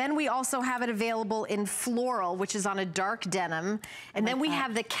 And then we also have it available in floral, which is on a dark denim. And then we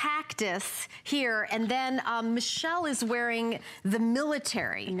have the cactus here. And then Michelle is wearing the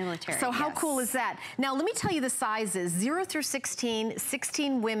military. So how cool is that? Now, let me tell you the sizes, 0 through 16,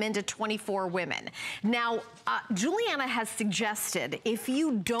 16 women to 24 women. Now, Juliana has suggested if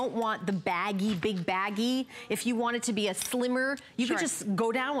you don't want the baggy, big baggy, if you want it to be a slimmer, you could just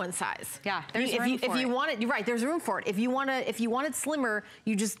go down one size. Yeah, there's room for it. If you want it, you're right, there's room for it. If you want it slimmer,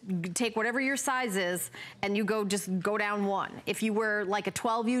 you just take whatever your size is and you just go down one. If you wear like a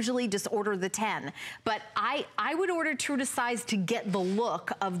 12 usually, just order the 10. But I would order true to size to get the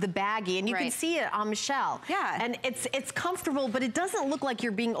look of the baggy, and you can see it on Michelle. Yeah. And it's comfortable, but it doesn't look like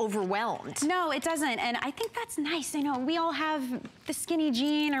you're being overwhelmed. No, it doesn't. And I think that's nice. You know, we all have the skinny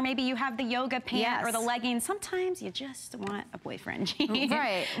jean, or maybe you have the yoga pant or the leggings. Sometimes you just want a boyfriend jean.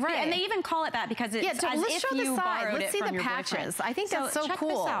 Right. And they even call it that because it's so as let's if show you the side. borrowed Let's it see from the your patches. boyfriend. I think that's so check cool.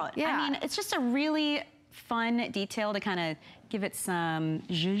 This out. I mean, it's just a really fun detail to kind of give it some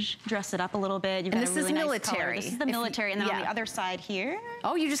zhuzh, dress it up a little bit. You've got this a really is nice military. color. This is the military, and then on the other side here.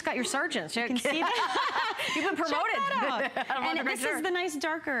 Oh, you just got your sergeants. You can see that. You've been promoted. Check that out. And this is the nice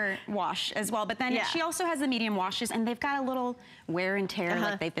darker wash as well. But then she also has the medium washes, and they've got a little wear and tear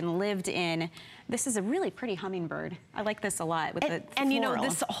like they've been lived in. This is a really pretty hummingbird. I like this a lot with the and you know,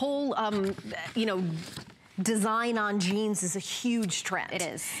 this whole you know, design on jeans is a huge trend. It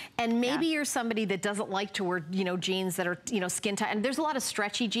is. And maybe you're somebody that doesn't like to wear, you know, jeans that are, you know, skin tight. And there's a lot of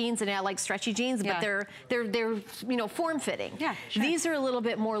stretchy jeans, and I like stretchy jeans, but they're you know, form fitting. Yeah, sure. These are a little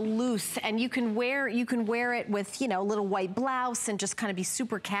bit more loose, and you can wear it with, you know, a little white blouse and just kind of be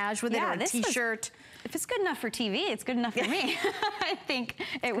super casual with it, or a t-shirt. If it's good enough for TV, it's good enough for me. I think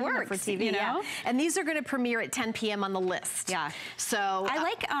it works for TV, you know? Yeah. And these are going to premiere at 10 p.m. on the list. Yeah. So I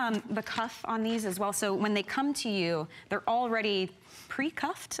like the cuff on these as well. So when they come to you, they're already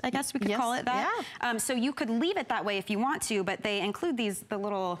pre-cuffed, I guess we could call it that. Yeah. So you could leave it that way if you want to, but they include the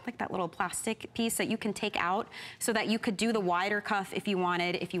little, like that little plastic piece that you can take out so that you could do the wider cuff if you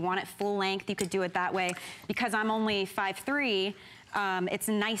wanted. If you want it full length, you could do it that way. Because I'm only 5'3", it's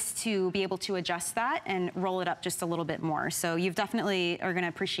nice to be able to adjust that and roll it up just a little bit more. So you definitely are going to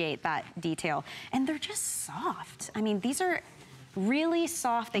appreciate that detail. And they're just soft. I mean, these are really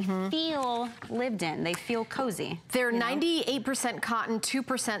soft. They feel lived in. They feel cozy. They're 98% cotton, 2%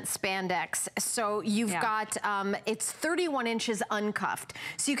 spandex. So you've got, it's 31 inches uncuffed.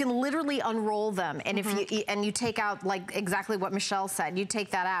 So you can literally unroll them. And if you take out, like exactly what Michelle said, you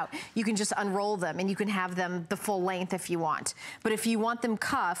take that out, you can just unroll them and you can have them the full length if you want. But if you want them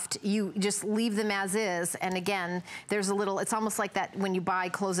cuffed, you just leave them as is. And again, there's a little, it's almost like that when you buy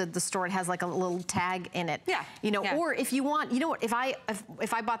clothes at the store, it has like a little tag in it. Yeah. You know, or if you want, you know what, if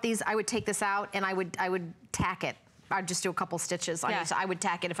I bought these, I would take this out and I would tack it. I'd just do a couple stitches on it. So I would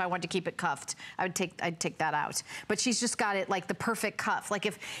tack it if I wanted to keep it cuffed. I'd take that out. But she's just got it like the perfect cuff. Like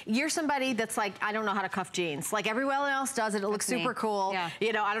if you're somebody that's like, I don't know how to cuff jeans. Like everyone else does it. It looks super cool. Yeah.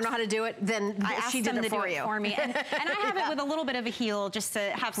 You know, I don't know how to do it. Then she did it for you. For me. And I have it with a little bit of a heel just to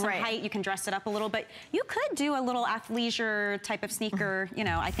have some height. You can dress it up a little bit. You could do a little athleisure type of sneaker. You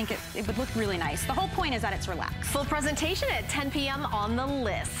know, I think it would look really nice. The whole point is that it's relaxed. Full presentation at 10 p.m. on the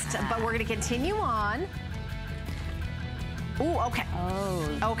list. But we're going to continue on. Ooh, okay.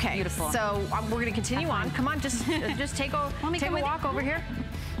 Oh, okay. Beautiful. So we're going to continue on. Come on, just take a walk over here.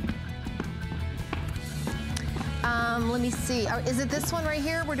 Let me see. Is it this one right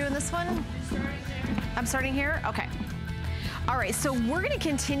here? We're doing this one? I'm starting here? Okay. All right, so we're going to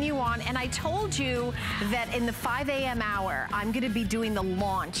continue on, and I told you that in the 5 a.m. hour, I'm going to be doing the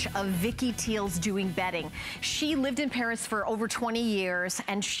launch of Vicky Teal's Doing Bedding. She lived in Paris for over 20 years,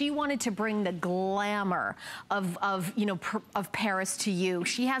 and she wanted to bring the glamour of Paris to you.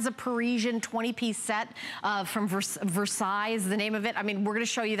 She has a Parisian 20-piece set from Versailles, the name of it. I mean, we're going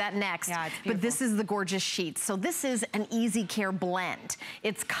to show you that next. Yeah, it's beautiful. But this is the gorgeous sheets. So this is an easy care blend.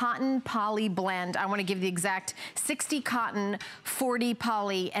 It's cotton poly blend. I want to give the exact 60 cotton, 40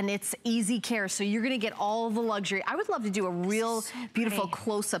 poly, and it's easy care. So you're going to get all the luxury. I would love to do a real beautiful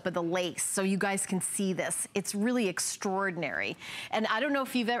close-up of the lace so you guys can see this. It's really extraordinary. And I don't know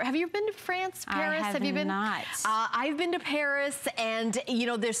if you've ever, have you been to France, Paris? Have you been? Not. I've been to Paris, and you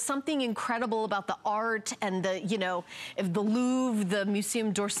know, there's something incredible about the art and the, you know, the Louvre, the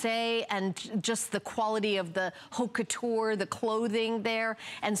Museum d'Orsay, and just the quality of the haute couture, the clothing there.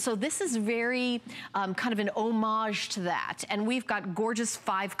 And so this is very kind of an homage to that. select, and we've got gorgeous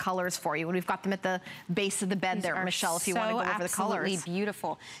 5 colors for you, and we've got them at the base of the bed there, Michelle, if you want to go over the colors. Absolutely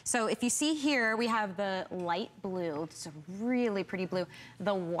beautiful. So if you see here, we have the light blue. It's a really pretty blue.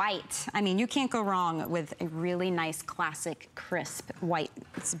 The white. I mean, you can't go wrong with a really nice, classic, crisp white.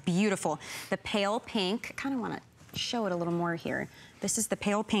 It's beautiful. The pale pink. I kind of want to show it a little more here. This is the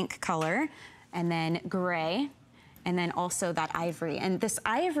pale pink color, and then gray, and then also that ivory. And this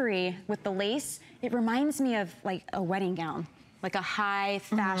ivory with the lace, it reminds me of like a wedding gown, like a high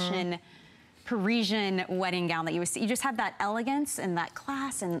fashion Parisian wedding gown that you would see. You just have that elegance and that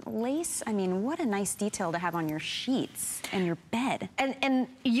class and lace. I mean, what a nice detail to have on your sheets and your bed. And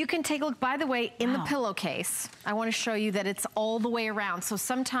you can take a look, by the way, in the pillowcase. I want to show you that it's all the way around. So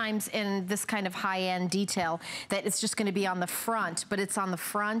sometimes in this kind of high-end detail that it's just going to be on the front, but it's on the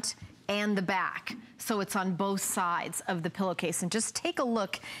front and the back. So it's on both sides of the pillowcase. And just take a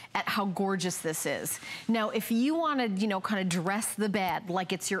look at how gorgeous this is. Now, if you want to, you know, kind of dress the bed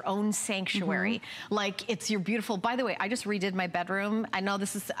like it's your own sanctuary, like it's your beautiful, by the way, I just redid my bedroom. I know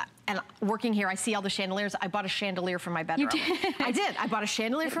this is, and working here, I see all the chandeliers. I bought a chandelier for my bedroom. You did? I did. I bought a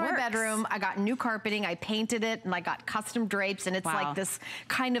chandelier for my bedroom. I got new carpeting. I painted it, and I got custom drapes. And it's like this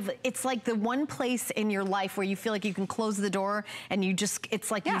kind of, it's like the one place in your life where you feel like you can close the door and you just, it's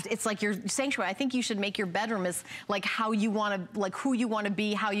like your sanctuary. I think you should make your bedroom as like how you want to, like who you want to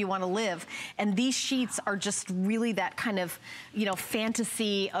be, how you want to live. And these sheets are just really that kind of, you know,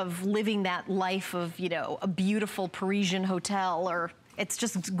 fantasy of living that life of, you know, a beautiful Parisian hotel, or it's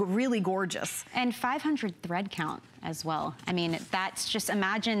just really gorgeous. And 500 thread count as well. I mean, that's just,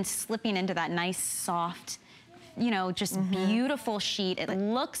 imagine slipping into that nice, soft, you know, just beautiful sheet. It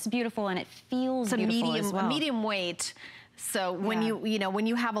looks beautiful and it feels beautiful as well. A medium weight. So when you know, when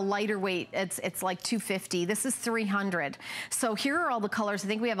you have a lighter weight, it's like 250. This is 300. So here are all the colors. I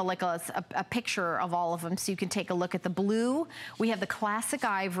think we have like a picture of all of them, so you can take a look at the blue. We have the classic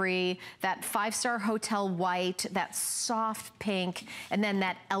ivory, that 5-star hotel white, that soft pink, and then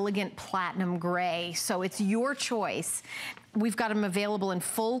that elegant platinum gray. So it's your choice. We've got them available in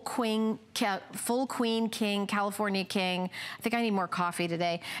full queen, king, California king. I think I need more coffee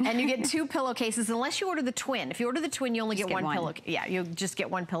today. And you get 2 pillowcases, unless you order the twin. If you order the twin, you only get one pillow. Yeah, you just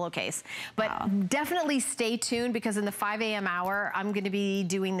get 1 pillowcase. But definitely stay tuned, because in the 5 a.m. hour, I'm going to be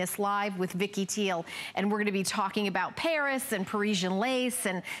doing this live with Vicky Teal, and we're going to be talking about Paris and Parisian lace,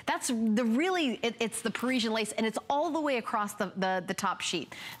 and that's the really, it's the Parisian lace, and it's all the way across the top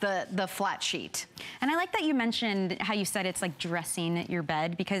sheet, the flat sheet. And I like that you mentioned how you said it's like dressing your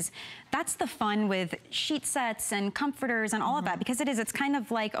bed, because that's the fun with sheet sets and comforters and all of that, because it's kind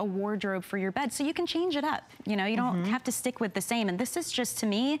of like a wardrobe for your bed, so you can change it up. You know, you don't have to stick with the same. And this is just, to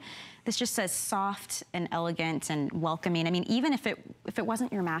me, this just says soft and elegant and welcoming. I mean, even if it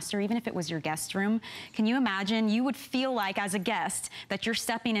wasn't your master, even if it was your guest room, can you imagine? You would feel like, as a guest, that you're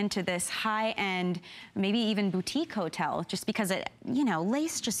stepping into this high-end, maybe even boutique hotel, just because it, you know,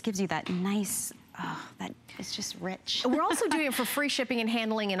 lace just gives you that nice, that is just rich. We're also doing it for free shipping and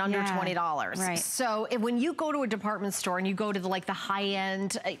handling and under $20. Right. So when you go to a department store and you go to the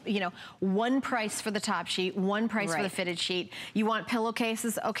high-end, you know, one price for the top sheet, one price for the fitted sheet. You want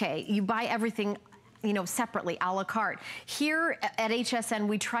pillowcases? Okay, you buy everything, you know, separately, a la carte. Here at HSN,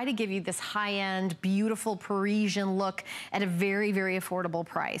 we try to give you this high-end, beautiful Parisian look at a very, very affordable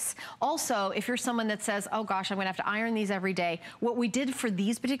price. Also, if you're someone that says, oh gosh, I'm gonna have to iron these every day, what we did for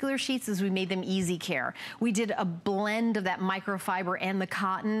these particular sheets is we made them easy care. We did a blend of that microfiber and the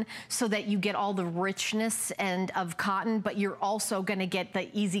cotton so that you get all the richness and of cotton, but you're also gonna get the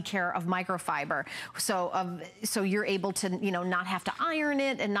easy care of microfiber. So you're able to, you know, not have to iron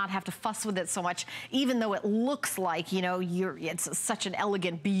it and not have to fuss with it so much, even though it looks like, you know, it's such an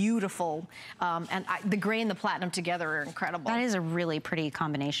elegant, beautiful, the gray and the platinum together are incredible. That is a really pretty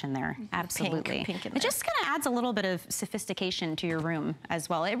combination there. Absolutely. Pink in it just kind of adds a little bit of sophistication to your room as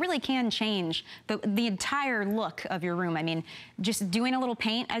well. It really can change the entire look of your room. I mean, just doing a little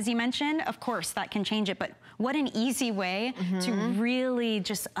paint, as you mentioned, of course, that can change it, but what an easy way to really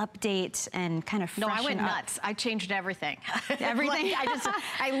just update and kind of freshen up. No, I went nuts. I changed everything. Everything?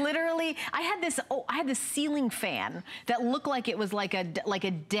 I had this ceiling fan that looked like it was like a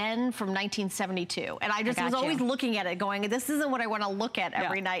den from 1972, and I just was always looking at it, going, "This isn't what I want to look at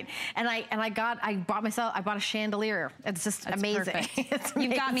every night." And I bought a chandelier. It's just amazing. It's amazing.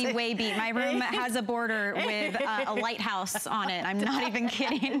 You've got me way beat. My room has a border with a lighthouse on it. I'm not even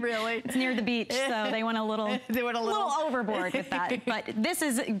kidding. Really? It's near the beach, so they went a little overboard with that. But this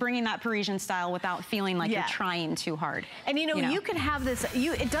is bringing that Parisian style without feeling like you're trying too hard. And you know, you can have this.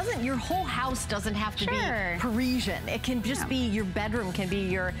 Your whole house doesn't doesn't have to be Parisian. It can just be your bedroom, can be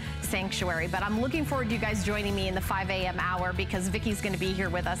your sanctuary. But I'm looking forward to you guys joining me in the 5 a.m. hour because Vicky's going to be here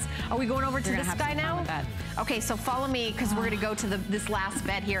with us. Are we going over to this guy now? Okay, so follow me because we're going to go to this last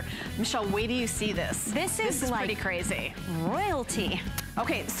bed here. Michelle, wait till you see this. This is like pretty crazy. Royalty.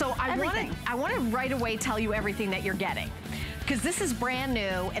 Okay, so I want to right away tell you everything that you're getting, because this is brand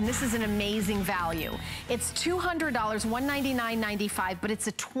new and this is an amazing value. It's $200, $199.95, but it's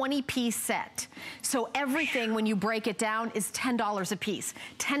a 20-piece set. So everything, when you break it down, is $10 a piece.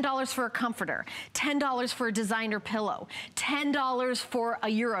 $10 for a comforter, $10 for a designer pillow, $10 for a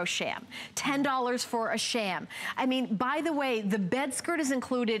Euro sham, $10 for a sham. I mean, by the way, the bed skirt is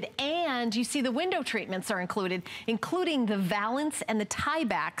included, and you see the window treatments are included, including the valance and the tie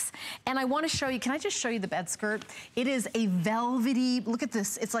backs. And I want to show you, can I just show you the bed skirt? It is a velvety, look at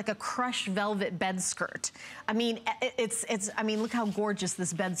this, it's like a crushed velvet bed skirt. I mean, I mean, look how gorgeous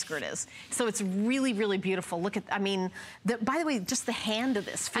this bed skirt is. So it's really, really beautiful. Look at, I mean, by the way, just the hand of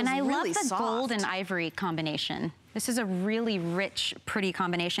this feels really soft. And I love the gold and ivory combination. This is a really rich, pretty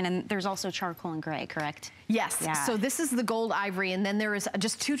combination, and there's also charcoal and gray, correct? Yes, so this is the gold ivory, and then there is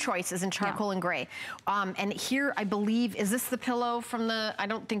just two choices in charcoal and gray. And here, I believe, is this the pillow from the, I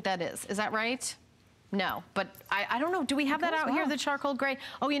don't think that is that right? No, but I don't know. Do we have that out here, the charcoal gray?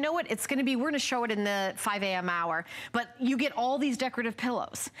 Oh, you know what? It's going to be, we're going to show it in the 5 a.m. hour. But you get all these decorative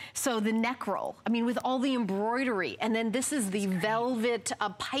pillows. So the neck roll, I mean, with all the embroidery. And then this is the velvet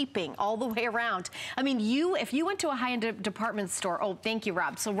piping all the way around. I mean, if you went to a high-end department store, oh, thank you,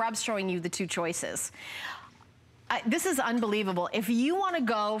 Rob. So Rob's showing you the two choices. This is unbelievable. If you want to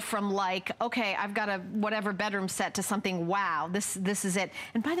go from like, okay, I've got a whatever bedroom set to something, wow, this is it.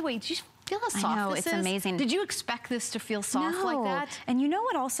 And by the way, did you feel how soft this is? It's amazing. Did you expect this to feel soft like that? And you know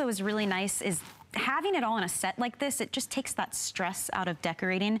what also is really nice is having it all in a set like this, it just takes that stress out of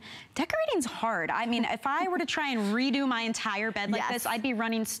decorating. Decorating's hard. I mean, if I were to try and redo my entire bed like this, I'd be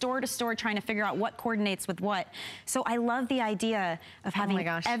running store to store trying to figure out what coordinates with what. So I love the idea of having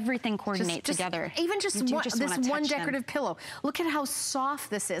everything coordinate together. Even just this one decorative pillow. Look at how soft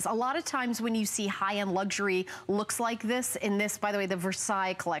this is. A lot of times when you see high-end luxury looks like this, in this, by the way, the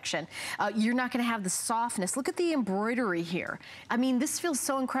Versailles collection, you're not gonna have the softness. Look at the embroidery here. I mean, this feels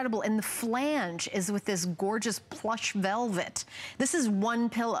so incredible. And the flange is with this gorgeous plush velvet. This is one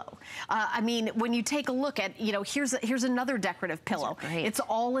pillow. I mean, when you take a look at, you know, here's another decorative pillow. It's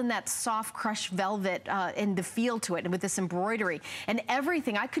all in that soft crushed velvet and the feel to it, and with this embroidery and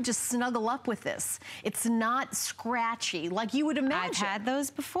everything. I could just snuggle up with this. It's not scratchy like you would imagine. I've had those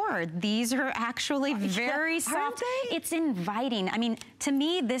before. These are actually very soft. It's inviting. I mean, to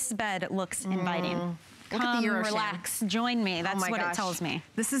me, this bed looks inviting. Look at the Euro relax, sham. Join me. That's what it tells me.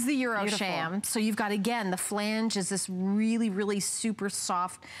 This is the Euro sham. So you've got, again, the flange is this really, really super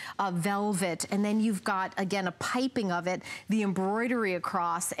soft velvet. And then you've got, again, a piping of it, the embroidery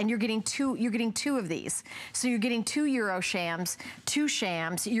across, and you're getting two of these. So you're getting two Euro shams, two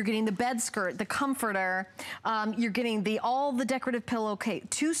shams, you're getting the bed skirt, the comforter, you're getting all the decorative pillowcase,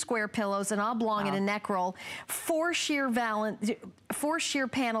 two square pillows, an oblong and a neck roll, four sheer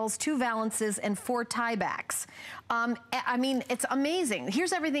panels, two valances, and four tie backs. I mean, it's amazing.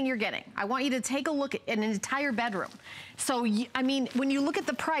 Here's everything you're getting. I want you to take a look at an entire bedroom. So, I mean, when you look at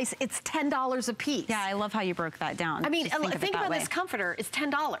the price, it's $10 a piece. Yeah, I love how you broke that down. I mean, think about this comforter. It's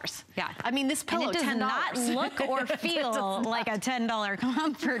 $10. Yeah. I mean, this pillow, $10. It does not look or feel like a $10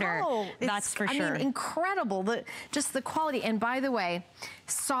 comforter. No, that's for sure. I mean, incredible. Just the quality. And by the way,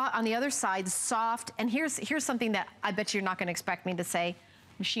 on the other side, soft. And here's something that I bet you're not going to expect me to say: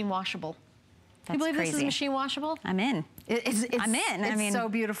 machine washable. That's crazy. You believe this is machine washable? I'm in. I'm in. I mean, so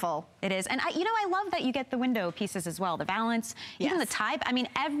beautiful. It is. And you know, I love that you get the window pieces as well. The valance, even the type. I mean,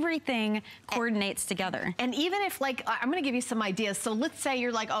 everything coordinates together. And even if, like, I'm going to give you some ideas. So let's say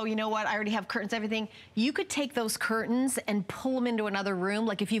you're like, oh, you know what? I already have curtains, everything. You could take those curtains and pull them into another room.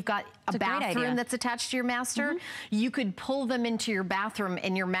 Like if you've got a bathroom that's attached to your master, you could pull them into your bathroom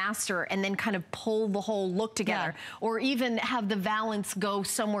and your master and then kind of pull the whole look together. Or even have the valance go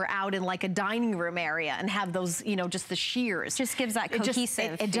somewhere out in like a dining room area and have those, you know, just the shears. Just gives that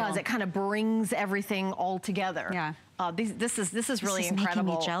cohesive feel. It does. It kind of brings everything all together. Yeah. This is really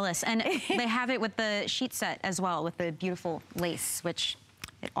incredible. Making me jealous. And they have it with the sheet set as well, with the beautiful lace, which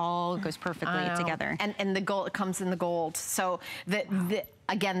it all goes perfectly together. And the gold, it comes in the gold. So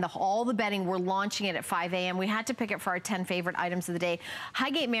again, all the bedding, we're launching it at 5 a.m. We had to pick it for our 10 favorite items of the day.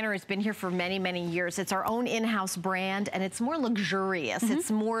 Highgate Manor has been here for many, many years. It's our own in-house brand, and it's more luxurious.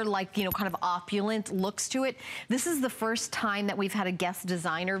 It's more like, you know, kind of opulent looks to it. This is the first time that we've had a guest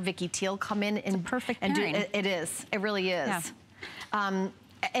designer, Vicky Teal, come in and do it. It is. It really is. Yeah.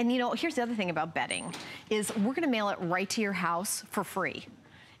 And you know, here's the other thing about bedding, is we're gonna mail it right to your house for free.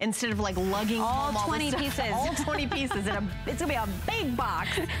 Instead of like lugging all home 20 pieces. All 20 pieces. It's gonna be a big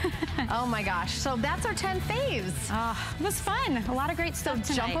box. Oh my gosh. So that's our 10 faves. It was fun. A lot of great stuff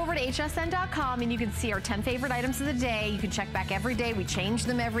tonight. Jump over to hsn.com and you can see our 10 favorite items of the day. You can check back every day. We change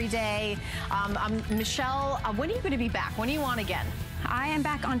them every day. Michelle, when are you gonna be back? When do you want again? I am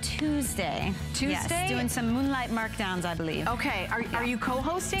back on Tuesday. Tuesday? Yes, doing some moonlight markdowns, I believe. Okay, are you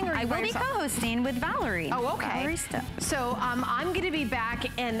co-hosting? Or I will be co-hosting with Valerie. Oh, okay. Valerie Stuff. So I'm gonna be back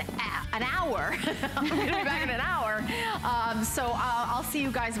in an hour. I'm gonna be back in an hour. So I'll see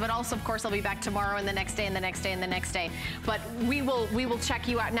you guys, but also, of course, I'll be back tomorrow and the next day and the next day and the next day. But we will check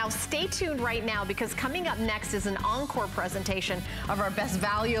you out. Now, stay tuned right now, because coming up next is an encore presentation of our best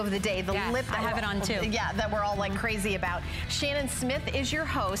value of the day. The lip that I have it on too. Yeah, that we're all like crazy about. Shannon Smith is your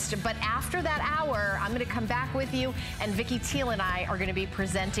host, but after that hour, I'm gonna come back with you, and Vicki Teal and I are gonna be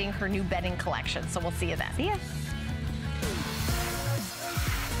presenting her new bedding collection. So we'll see you then. See ya.